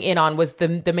honing in on was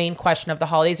the main question of the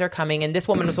holidays are coming, and this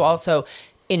woman was also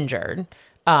injured.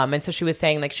 And so she was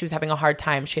saying like she was having a hard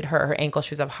time. She had hurt her ankle.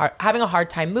 She was having a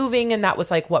hard time moving, and that was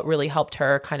like what really helped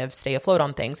her kind of stay afloat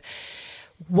on things.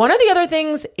 One of the other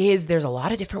things is there's a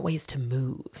lot of different ways to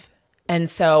move. And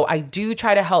so I do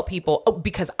try to help people,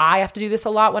 because I have to do this a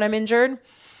lot when I'm injured,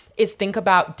 is think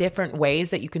about different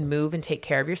ways that you can move and take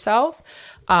care of yourself.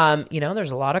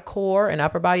 There's a lot of core and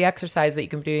upper body exercise that you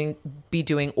can be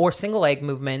doing, or single leg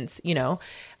movements,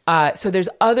 So there's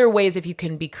other ways if you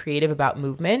can be creative about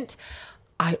movement.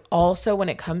 I also, when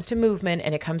it comes to movement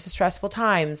and it comes to stressful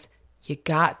times, you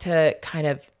got to kind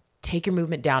of take your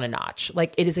movement down a notch.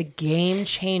 Like, it is a game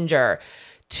changer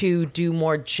to do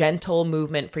more gentle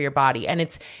movement for your body. And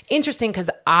it's interesting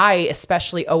because I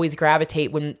especially always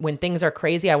gravitate when things are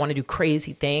crazy. I want to do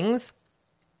crazy things.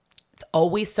 It's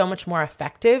always so much more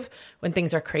effective when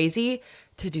things are crazy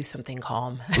to do something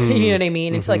calm. You know what I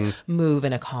mean? And to like move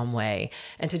in a calm way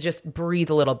and to just breathe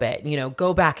a little bit,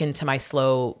 go back into my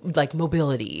slow like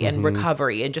mobility and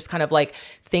recovery, and just kind of like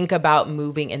think about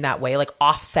moving in that way, like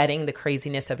offsetting the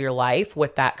craziness of your life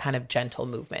with that kind of gentle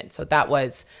movement. So that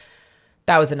was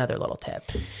another little tip.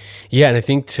 Yeah. And I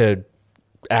think to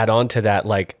add on to that,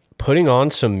 like putting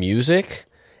on some music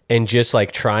and just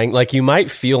like trying, like you might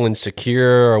feel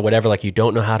insecure or whatever, like you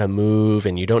don't know how to move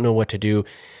and you don't know what to do.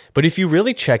 But if you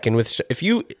really check in with,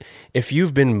 if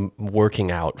you've been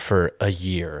working out for a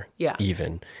year,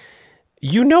 even,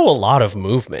 you know a lot of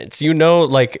movements. You know,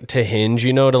 like to hinge,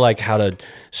 you know, to like how to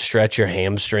stretch your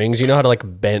hamstrings, you know how to like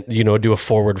bend, you know, do a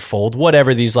forward fold,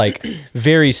 whatever, these like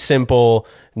very simple,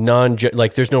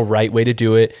 like there's no right way to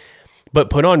do it. But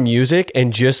put on music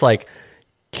and just like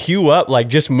cue up, like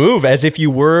just move as if you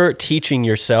were teaching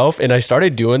yourself. And I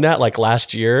started doing that like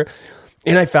last year.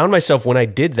 And I found myself when I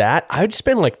did that, I'd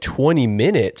spend like 20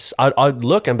 minutes. I'd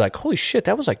look and be like, holy shit,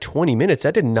 that was like 20 minutes.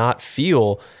 That did not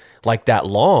feel like that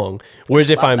long. Whereas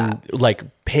if I'm like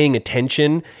paying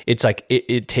attention, it's like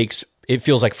it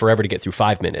feels like forever to get through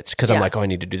 5 minutes because I'm like, oh, I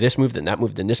need to do this move, then that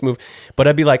move, then this move. But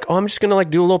I'd be like, oh, I'm just gonna like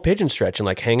do a little pigeon stretch and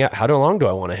like hang out. How long do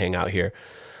I want to hang out here?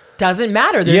 Doesn't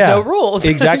matter. There's no rules.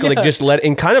 Exactly. Like just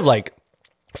and kind of like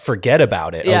forget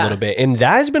about it a little bit. And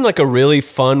that has been like a really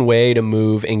fun way to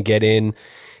move and get in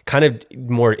kind of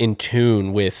more in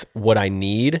tune with what I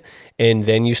need. And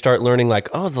then you start learning like,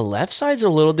 oh, the left side's a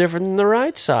little different than the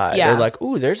right side. Or like,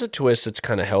 ooh, there's a twist that's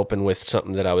kind of helping with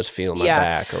something that I was feeling my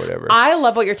back or whatever. I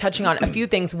love what you're touching on. A few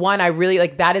things. One, I really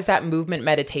like that is that movement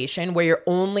meditation where you're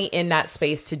only in that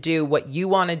space to do what you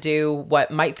want to do, what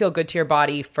might feel good to your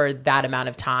body for that amount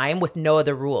of time with no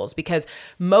other rules. Because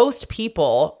most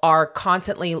people are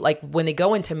constantly like, when they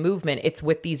go into movement, it's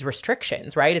with these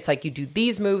restrictions, right? It's like you do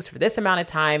these moves for this amount of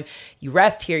time, you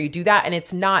rest here, you do that. And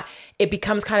it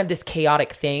becomes kind of this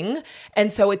chaotic thing.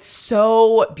 And so it's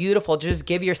so beautiful to just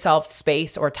give yourself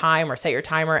space or time or set your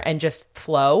timer and just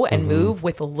flow and move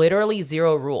with literally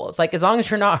zero rules. Like as long as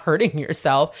you're not hurting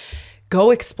yourself,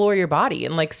 go explore your body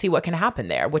and like see what can happen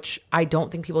there, which I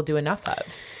don't think people do enough of.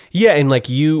 Yeah. And like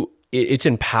it's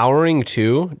empowering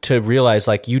too, to realize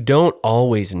like you don't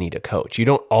always need a coach. You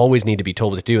don't always need to be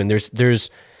told what to do. And there's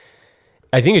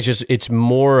I think it's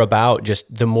more about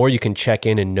just the more you can check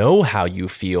in and know how you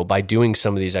feel by doing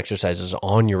some of these exercises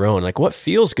on your own, like what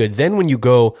feels good. Then when you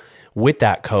go with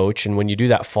that coach and when you do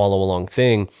that follow along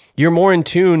thing, you're more in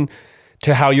tune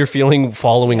to how you're feeling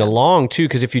following along too.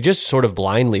 Because if you just sort of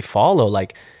blindly follow,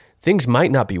 like things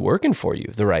might not be working for you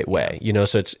the right way, you know?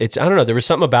 So it's, I don't know, there was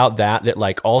something about that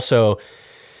like also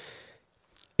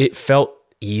it felt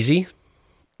easy.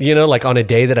 You know, like on a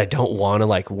day that I don't want to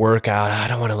like work out, I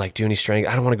don't want to like do any strength,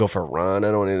 I don't want to go for a run, I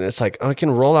don't want to, it's like, I can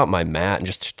roll out my mat and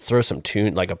just throw some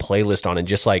tune, like a playlist on and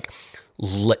just like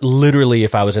literally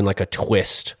if I was in like a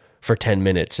twist for 10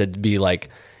 minutes, it'd be like,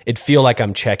 it'd feel like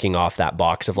I'm checking off that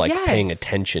box of like paying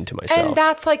attention to myself. And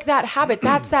that's like that habit,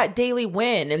 that's that daily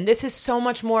win. And this is so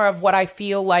much more of what I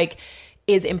feel like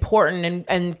is important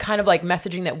and kind of like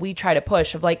messaging that we try to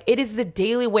push of like, it is the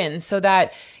daily win so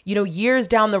that, you know, years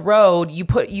down the road, you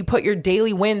put your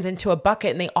daily wins into a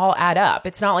bucket and they all add up.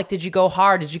 It's not like, did you go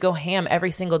hard? Did you go ham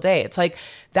every single day? It's like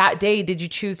that day, did you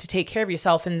choose to take care of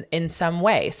yourself in some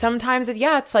way? Sometimes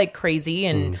it's like crazy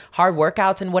and hard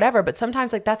workouts and whatever, but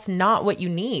sometimes like that's not what you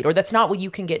need or that's not what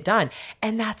you can get done.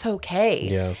 And that's okay.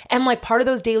 Yeah. And like part of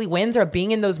those daily wins are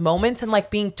being in those moments and like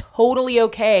being totally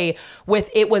okay with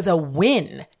it was a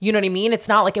win. You know what I mean? It's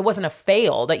not like it wasn't a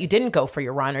fail that you didn't go for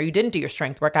your run or you didn't do your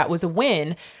strength workout. It was a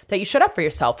win that you showed up for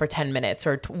yourself for 10 minutes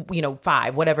or,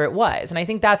 5, whatever it was. And I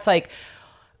think that's like,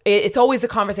 it's always the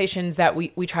conversations that we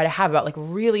try to have about like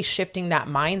really shifting that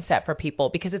mindset for people,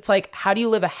 because it's like, how do you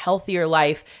live a healthier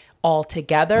life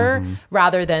altogether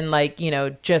rather than like,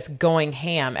 just going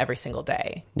ham every single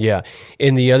day? Yeah.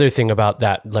 And the other thing about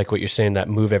that, like what you're saying, that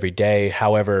move every day,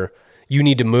 however you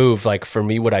need to move, like for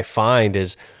me, what I find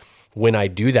is when I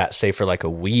do that, say for like a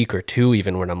week or two,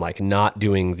 even when I'm like not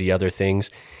doing the other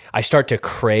things, I start to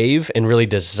crave and really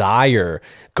desire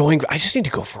going, I just need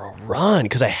to go for a run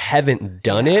because I haven't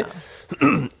done it.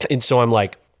 And so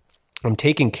I'm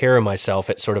taking care of myself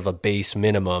at sort of a base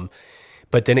minimum,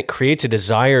 but then it creates a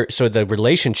desire. So the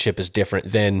relationship is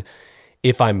different than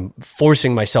if I'm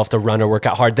forcing myself to run or work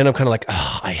out hard. Then I'm kind of like,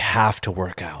 oh, I have to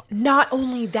work out. Not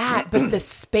only that, but the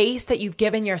space that you've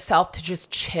given yourself to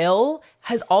just chill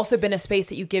has also been a space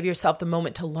that you give yourself the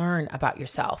moment to learn about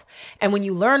yourself. And when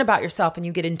you learn about yourself and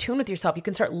you get in tune with yourself, you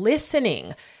can start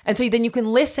listening. And so then you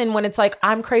can listen when it's like,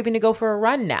 I'm craving to go for a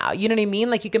run now. You know what I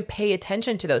mean? Like you can pay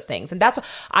attention to those things. And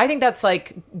I think that's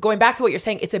like, going back to what you're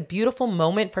saying, it's a beautiful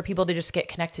moment for people to just get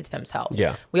connected to themselves.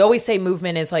 Yeah. We always say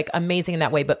movement is like amazing in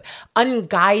that way, but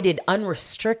unguided,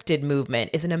 unrestricted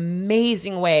movement is an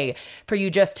amazing way for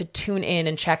you just to tune in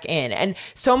and check in. And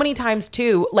so many times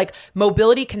too, like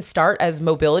mobility can start as as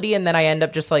mobility, and then I end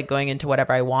up just like going into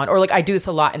whatever I want. Or like I do this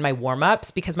a lot in my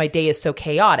warm-ups because my day is so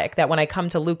chaotic that when I come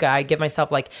to Luca, I give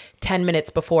myself like 10 minutes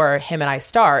before him and I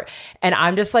start, and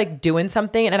I'm just like doing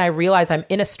something, and I realize I'm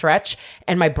in a stretch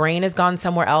and my brain has gone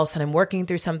somewhere else and I'm working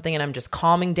through something and I'm just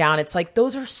calming down. It's like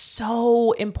those are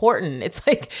so important. It's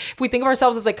like if we think of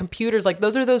ourselves as like computers, like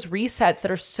those are those resets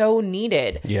that are so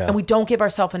needed. Yeah. And we don't give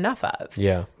ourselves enough of.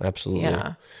 Yeah, absolutely.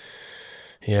 Yeah.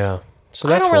 Yeah. So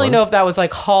I that's don't really fun. know if that was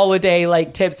like holiday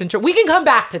like tips and we can come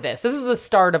back to this. This is the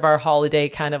start of our holiday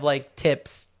kind of like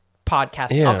tips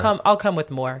podcast. Yeah. I'll come with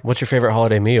more. What's your favorite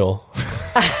holiday meal?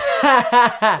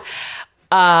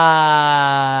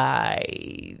 I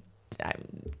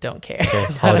don't care.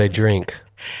 Okay. Holiday drink.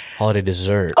 Holiday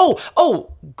dessert.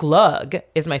 Oh, glug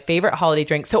is my favorite holiday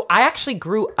drink. So I actually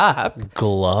grew up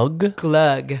Glug?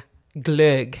 glug.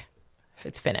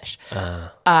 It's Finnish.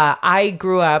 I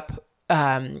grew up.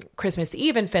 Christmas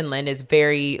Eve in Finland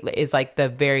is like the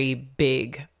very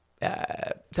big.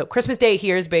 So Christmas Day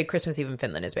here is big. Christmas Eve in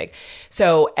Finland is big.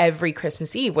 So every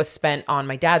Christmas Eve was spent on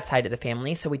my dad's side of the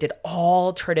family. So we did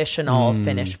all traditional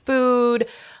Finnish food,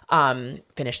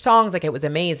 Finnish songs. Like it was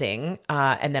amazing.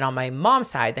 And then on my mom's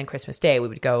side, then Christmas Day, we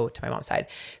would go to my mom's side.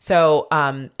 So,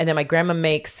 and then my grandma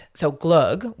makes, so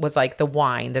glögg was like the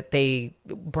wine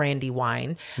brandy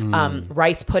wine.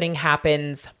 Rice pudding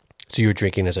happens. So you were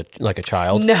drinking as a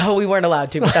child? No, we weren't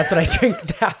allowed to, but that's what I drink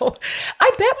now.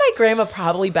 I bet my grandma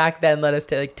probably back then let us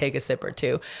take a sip or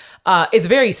two. It's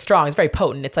very strong. It's very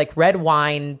potent. It's like red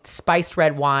wine, spiced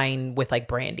red wine with like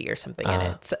brandy or something in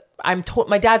it. So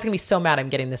my dad's gonna be so mad I'm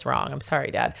getting this wrong. I'm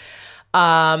sorry, Dad.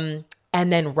 And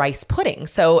then rice pudding.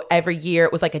 So every year,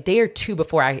 it was like a day or two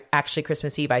before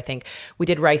Christmas Eve, I think, we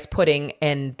did rice pudding,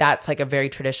 and that's like a very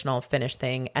traditional Finnish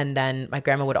thing. And then my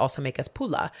grandma would also make us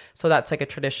pulla. So that's like a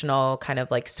traditional kind of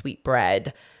like sweet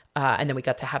bread. And then we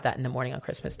got to have that in the morning on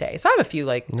Christmas Day. So I have a few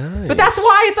like, Nice. But that's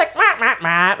why it's like,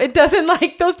 it doesn't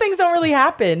like, those things don't really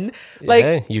happen. Like,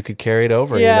 yeah, you could carry it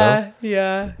over, yeah.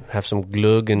 Have some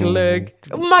glug and Glögg.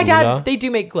 My dad, pulla. they do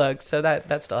make glögg, so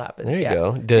that still happens. There you yeah.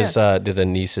 go. Do the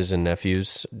nieces and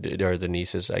nephews, or the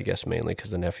nieces, I guess mainly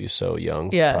because the nephew's so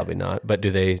young, Yeah. probably not. But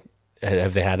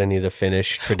have they had any of the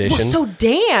Finnish tradition? Well, so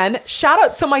Dan, shout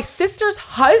out. So my sister's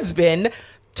husband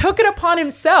took it upon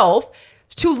himself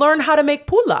to learn how to make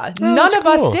pulla. None that's of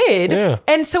cool. us did. Yeah.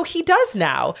 And so he does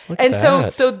now. Look and at so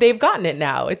that. so they've gotten it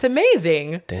now. It's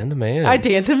amazing. Dan the man. I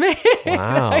Dan the man.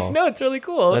 Wow. I know, it's really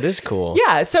cool. That is cool.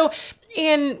 Yeah. So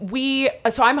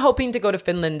I'm hoping to go to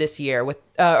Finland this year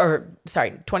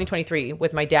 2023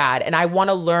 with my dad. And I want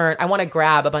to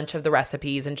grab a bunch of the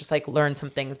recipes and just like learn some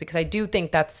things because I do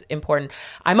think that's important.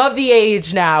 I'm of the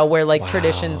age now where like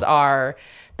traditions are,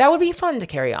 that would be fun to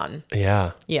carry on.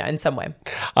 Yeah. Yeah, in some way.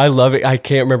 I love it. I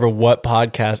can't remember what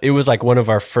podcast. It was like one of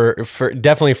our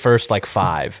definitely first like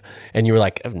 5. And you were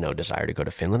like, I have no desire to go to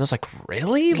Finland. I was like,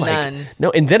 really? Like, None. no.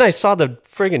 And then I saw the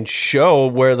friggin' show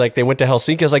where like they went to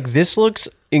Helsinki. I was like, this looks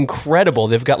incredible.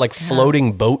 They've got like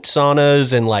floating boat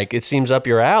saunas and like it seems up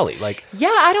your alley. Like, Yeah,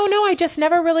 I don't know. I just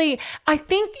never really, I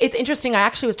think it's interesting. I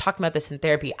actually was talking about this in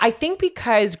therapy. I think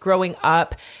because growing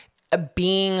up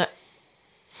being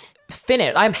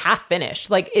Finnish, I'm half Finnish.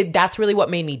 Like that's really what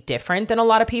made me different than a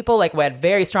lot of people. Like we had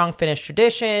very strong Finnish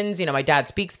traditions. You know, my dad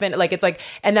speaks Finnish. Like it's like,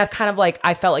 and that kind of like,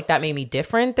 I felt like that made me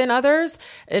different than others.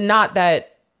 And not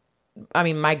that, I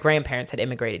mean, my grandparents had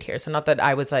immigrated here. So not that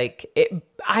I was like,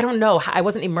 I don't know. I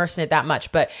wasn't immersed in it that much,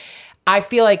 but I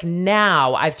feel like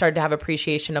now I've started to have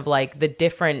appreciation of like the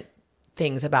different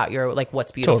things about your like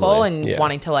what's beautiful Totally, and yeah.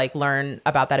 wanting to like learn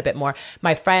about that a bit more.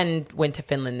 My friend went to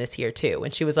Finland this year too,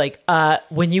 and she was like,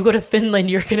 when you go to Finland,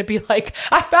 you're gonna be like,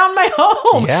 I found my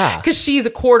home. Yeah. Because she's a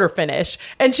quarter Finnish,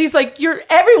 and she's like,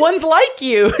 everyone's like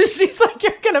you. She's like,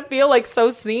 you're gonna feel like so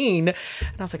seen. And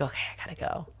I was like, okay, I gotta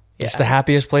go. it's the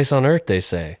happiest place on earth, they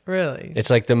say. Really? It's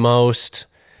like the most.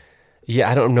 Yeah,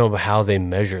 I don't know how they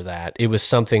measure that. It was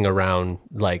something around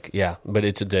like, yeah, but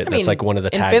that's like one of the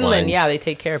taglines. In Finland, yeah, they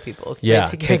take care of people. Yeah,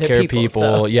 they take care of people.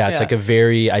 so, yeah, it's like a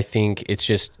very, I think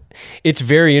it's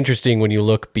very interesting when you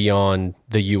look beyond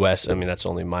the U.S. I mean, that's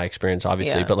only my experience,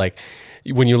 obviously, Yeah. but like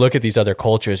when you look at these other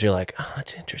cultures, you're like, oh,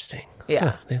 that's interesting.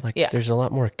 Yeah. There's a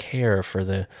lot more care for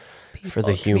the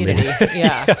human. community.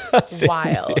 Yeah,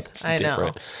 wild. It's I know.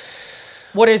 different.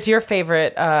 What is your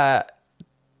favorite?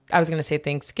 I was gonna say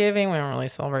Thanksgiving. We don't really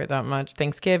celebrate that much.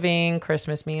 Thanksgiving,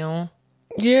 Christmas meal.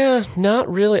 Yeah,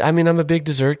 not really. I mean, I'm a big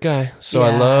dessert guy, so I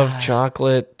Yeah. love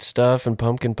chocolate stuff and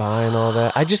pumpkin pie and all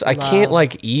that. I can't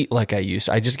like eat like I used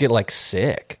to. I just get like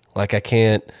sick. Like I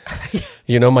can't,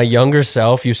 my younger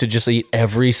self used to just eat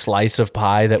every slice of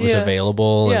pie that was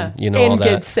available and, all that. And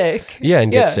get sick. Yeah,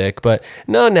 and get sick. But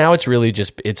no, now it's really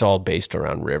just, it's all based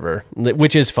around River,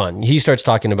 which is fun. He starts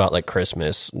talking about like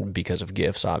Christmas because of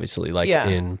gifts, obviously, like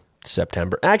in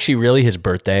September. Actually, really his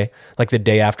birthday, like the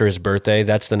day after his birthday,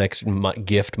 that's the next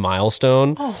gift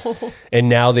milestone. Oh. And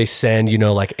now they send,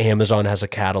 like Amazon has a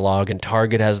catalog and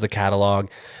Target has the catalog.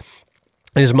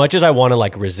 And as much as I want to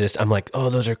like resist, I'm like, oh,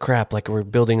 those are crap. Like we're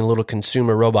building a little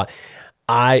consumer robot.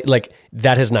 That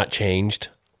has not changed.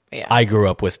 Yeah. I grew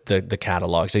up with the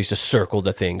catalogs. I used to circle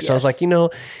the things. So I was like,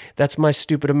 that's my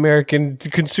stupid American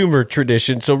consumer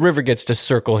tradition. So River gets to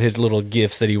circle his little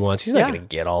gifts that he wants. He's not going to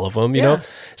get all of them, you know?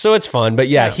 So it's fun. But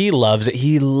he loves it.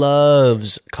 He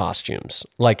loves costumes.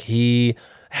 Like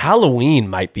Halloween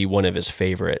might be one of his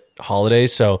favorite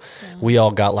holidays. So we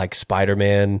all got like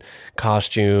Spider-Man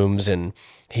costumes, and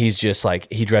he's just like,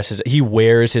 he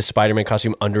wears his Spider-Man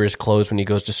costume under his clothes when he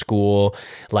goes to school.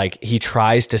 Like he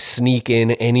tries to sneak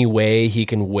in any way he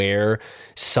can wear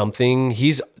something.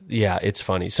 It's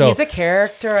funny. So he's a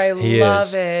character. I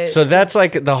love it. So that's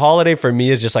like the holiday for me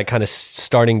is just like kind of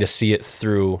starting to see it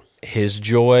through his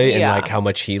joy and like how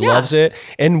much he loves it.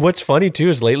 And what's funny too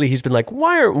is lately he's been like,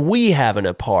 why aren't we having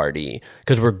a party?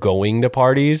 Because we're going to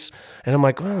parties. And I'm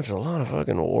like, well, it's a lot of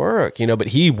fucking work, but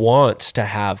he wants to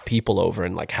have people over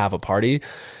and like have a party,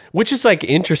 which is like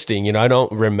interesting. I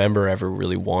don't remember ever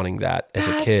really wanting that as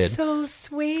a kid. That's so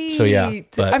sweet. So yeah,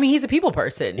 but I mean, he's a people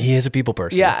person. He is a people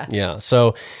person. Yeah. Yeah.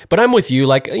 So, but I'm with you.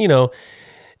 Like,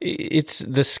 it's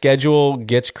the schedule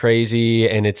gets crazy,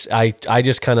 and I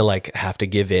just kind of like have to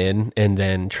give in and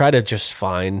then try to just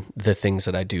find the things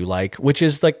that I do like, which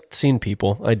is like seeing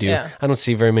people. I do. Yeah. I don't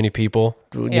see very many people,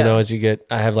 as I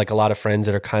have like a lot of friends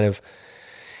that are kind of,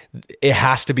 it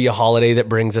has to be a holiday that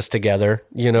brings us together,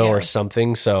 or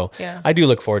something. So I do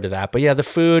look forward to that. But the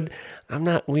food,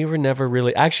 we were never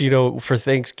really, actually, for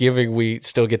Thanksgiving, we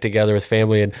still get together with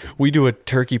family and we do a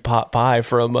turkey pot pie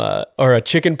or a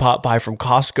chicken pot pie from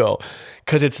Costco,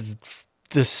 because it's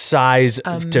the size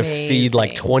to feed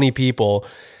like 20 people.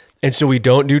 And so we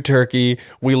don't do turkey.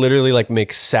 We literally like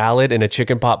make salad and a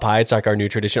chicken pot pie. It's like our new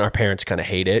tradition. Our parents kind of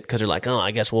hate it because they're like, oh,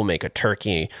 I guess we'll make a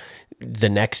turkey the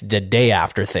day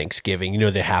after Thanksgiving.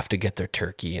 They have to get their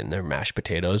turkey and their mashed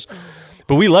potatoes.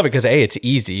 But we love it because it's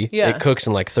easy. Yeah. It cooks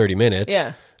in like 30 minutes.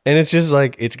 Yeah. And it's just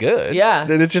like, it's good. Yeah.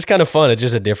 And it's just kind of fun. It's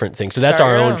just a different thing. So that's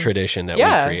our own tradition that we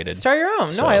created. Start your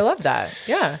own. No, I love that.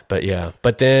 Yeah.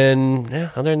 But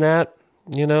then, other than that,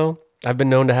 I've been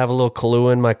known to have a little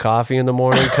Kahlua in my coffee in the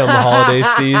morning come the holiday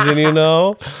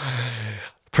season,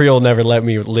 Priya will never let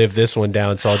me live this one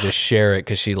down, so I'll just share it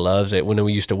because she loves it. When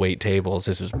we used to wait tables,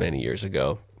 this was many years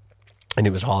ago, and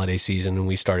it was holiday season, and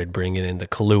we started bringing in the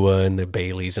Kahlua and the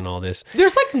Baileys and all this.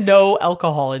 There's like no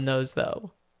alcohol in those,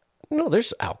 though. No,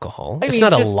 there's alcohol. It's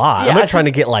not a lot. I'm not trying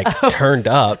to get like turned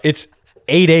up. It's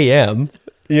 8 a.m.,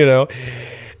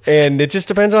 and it just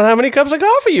depends on how many cups of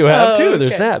coffee you have, too. Okay.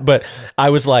 There's that. But I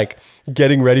was like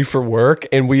getting ready for work,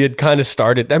 and we had kind of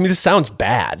started, this sounds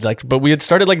bad, but we had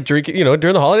started like drinking,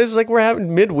 during the holidays, like we're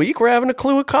having midweek, we're having a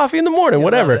Kahlua coffee in the morning,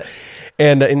 whatever.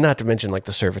 And not to mention like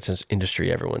the service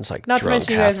industry, everyone's like not drunk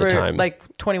to mention half you guys the were time.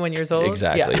 like 21 years old.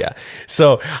 Exactly, yeah.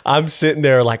 So I'm sitting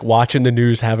there like watching the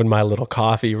news, having my little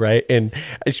coffee, right? And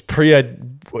Priya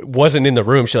wasn't in the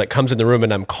room. She like comes in the room,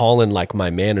 and I'm calling like my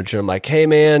manager. I'm like, hey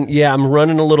man, I'm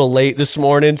running a little late this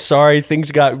morning. Sorry, things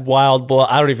got wild.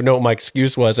 But I don't even know what my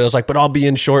excuse was. I was like, but I'll be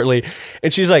in shortly.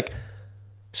 And she's like,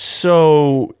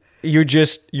 so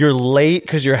you're late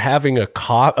because you're having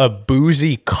a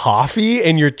boozy coffee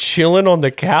and you're chilling on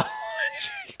the couch.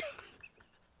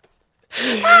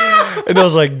 And I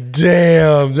was like,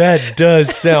 damn, that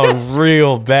does sound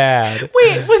real bad.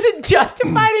 Wait, was it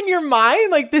justified in your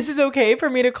mind? Like, this is okay for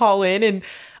me to call in and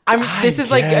this is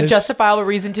like a justifiable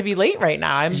reason to be late right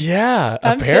now. I'm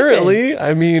apparently.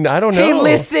 Sipping. I don't know. Hey,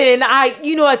 listen, I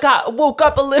woke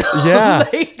up a little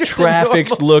later.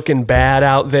 Traffic's looking bad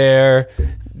out there.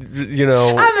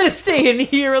 I'm going to stay in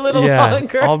here a little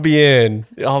longer. I'll be in.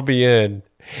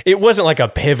 It wasn't like a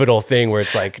pivotal thing where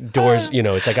it's like doors,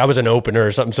 it's like I was an opener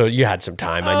or something. So you had some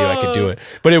time. I knew I could do it.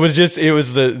 But it was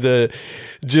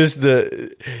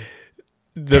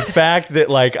the fact that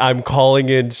like I'm calling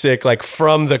in sick, like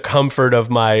from the comfort of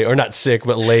or not sick,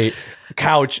 but late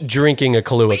couch drinking a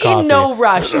Kahlua coffee. In no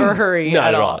rush or hurry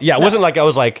Not at all. Yeah, it wasn't like I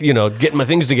was like, getting my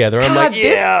things together. I'm like,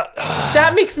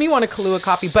 that makes me want a Kahlua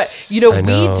coffee. But, we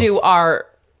do our...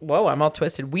 Whoa, I'm all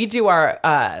twisted. We do our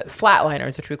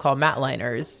flatliners, which we call mat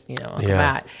liners, like a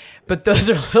mat. But those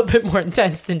are a little bit more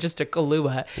intense than just a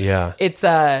Kahlua. Yeah. It's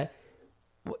do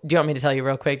you want me to tell you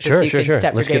real quick? Sure.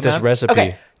 Step Let's your get this game up? recipe.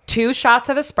 Okay. 2 shots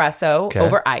of espresso Okay.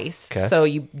 over ice. Okay. So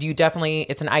you definitely,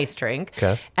 it's an ice drink.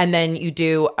 Okay. And then you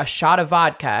do a shot of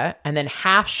vodka and then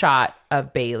half shot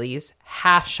of Bailey's,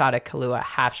 half shot of Kahlua,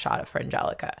 half shot of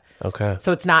Frangelica. Okay.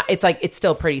 So it's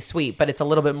still pretty sweet, but it's a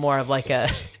little bit more of like a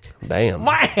Bam.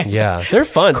 Yeah, they're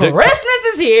fun. Christmas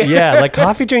is here. Yeah, like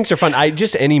coffee drinks are fun. I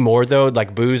just anymore though,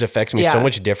 like booze affects me so Yeah.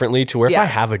 much differently to where if Yeah. I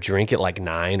have a drink at like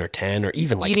 9 or 10 or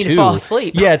even like You need 2, to fall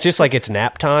asleep. Yeah, it's just like it's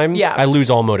nap time. Yeah. I lose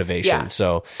all motivation. Yeah.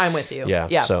 So I'm with you. Yeah.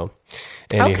 Yeah. So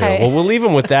anywho, Okay. well, we'll leave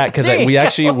them with that because There you we go.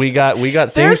 actually we got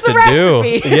There's things the to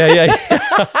recipe. do. Yeah.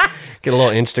 Get a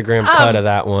little Instagram cut of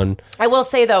that one. I will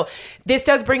say though, this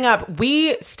does bring up,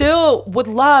 we still would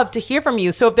love to hear from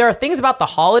you. So if there are things about the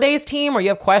holidays team or you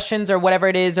have questions or whatever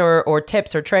it is or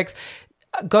tips or tricks,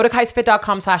 go to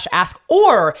kaisafit.com/ask.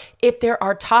 Or if there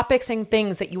are topics and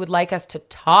things that you would like us to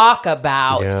talk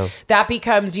about, Yeah. that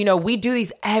becomes, we do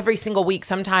these every single week,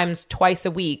 sometimes twice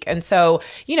a week. And so,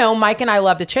 Mike and I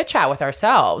love to chit chat with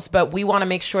ourselves, but we want to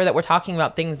make sure that we're talking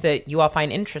about things that you all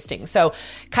find interesting. So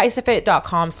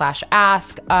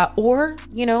kaisafit.com/ask. Or,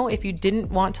 if you didn't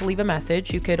want to leave a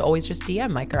message, you could always just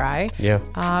DM Mike or I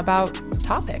about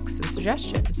topics and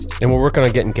suggestions. And we're working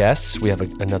on getting guests. We have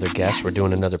another guest. We're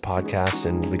doing another podcast.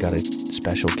 And we got a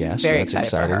special guest. Very so that's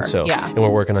excited for exciting. her. Yeah. And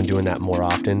we're working on doing that more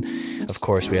often. Of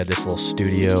course, we had this little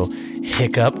studio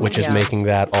hiccup, which is Yeah. making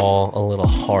that all a little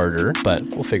harder, but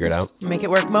we'll figure it out. Make it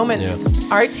work moments. Yeah.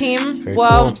 All right, team. Very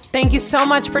well, cool. thank you so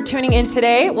much for tuning in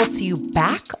today. We'll see you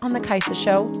back on the Kaisa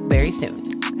Show very soon.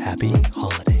 Happy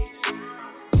holidays.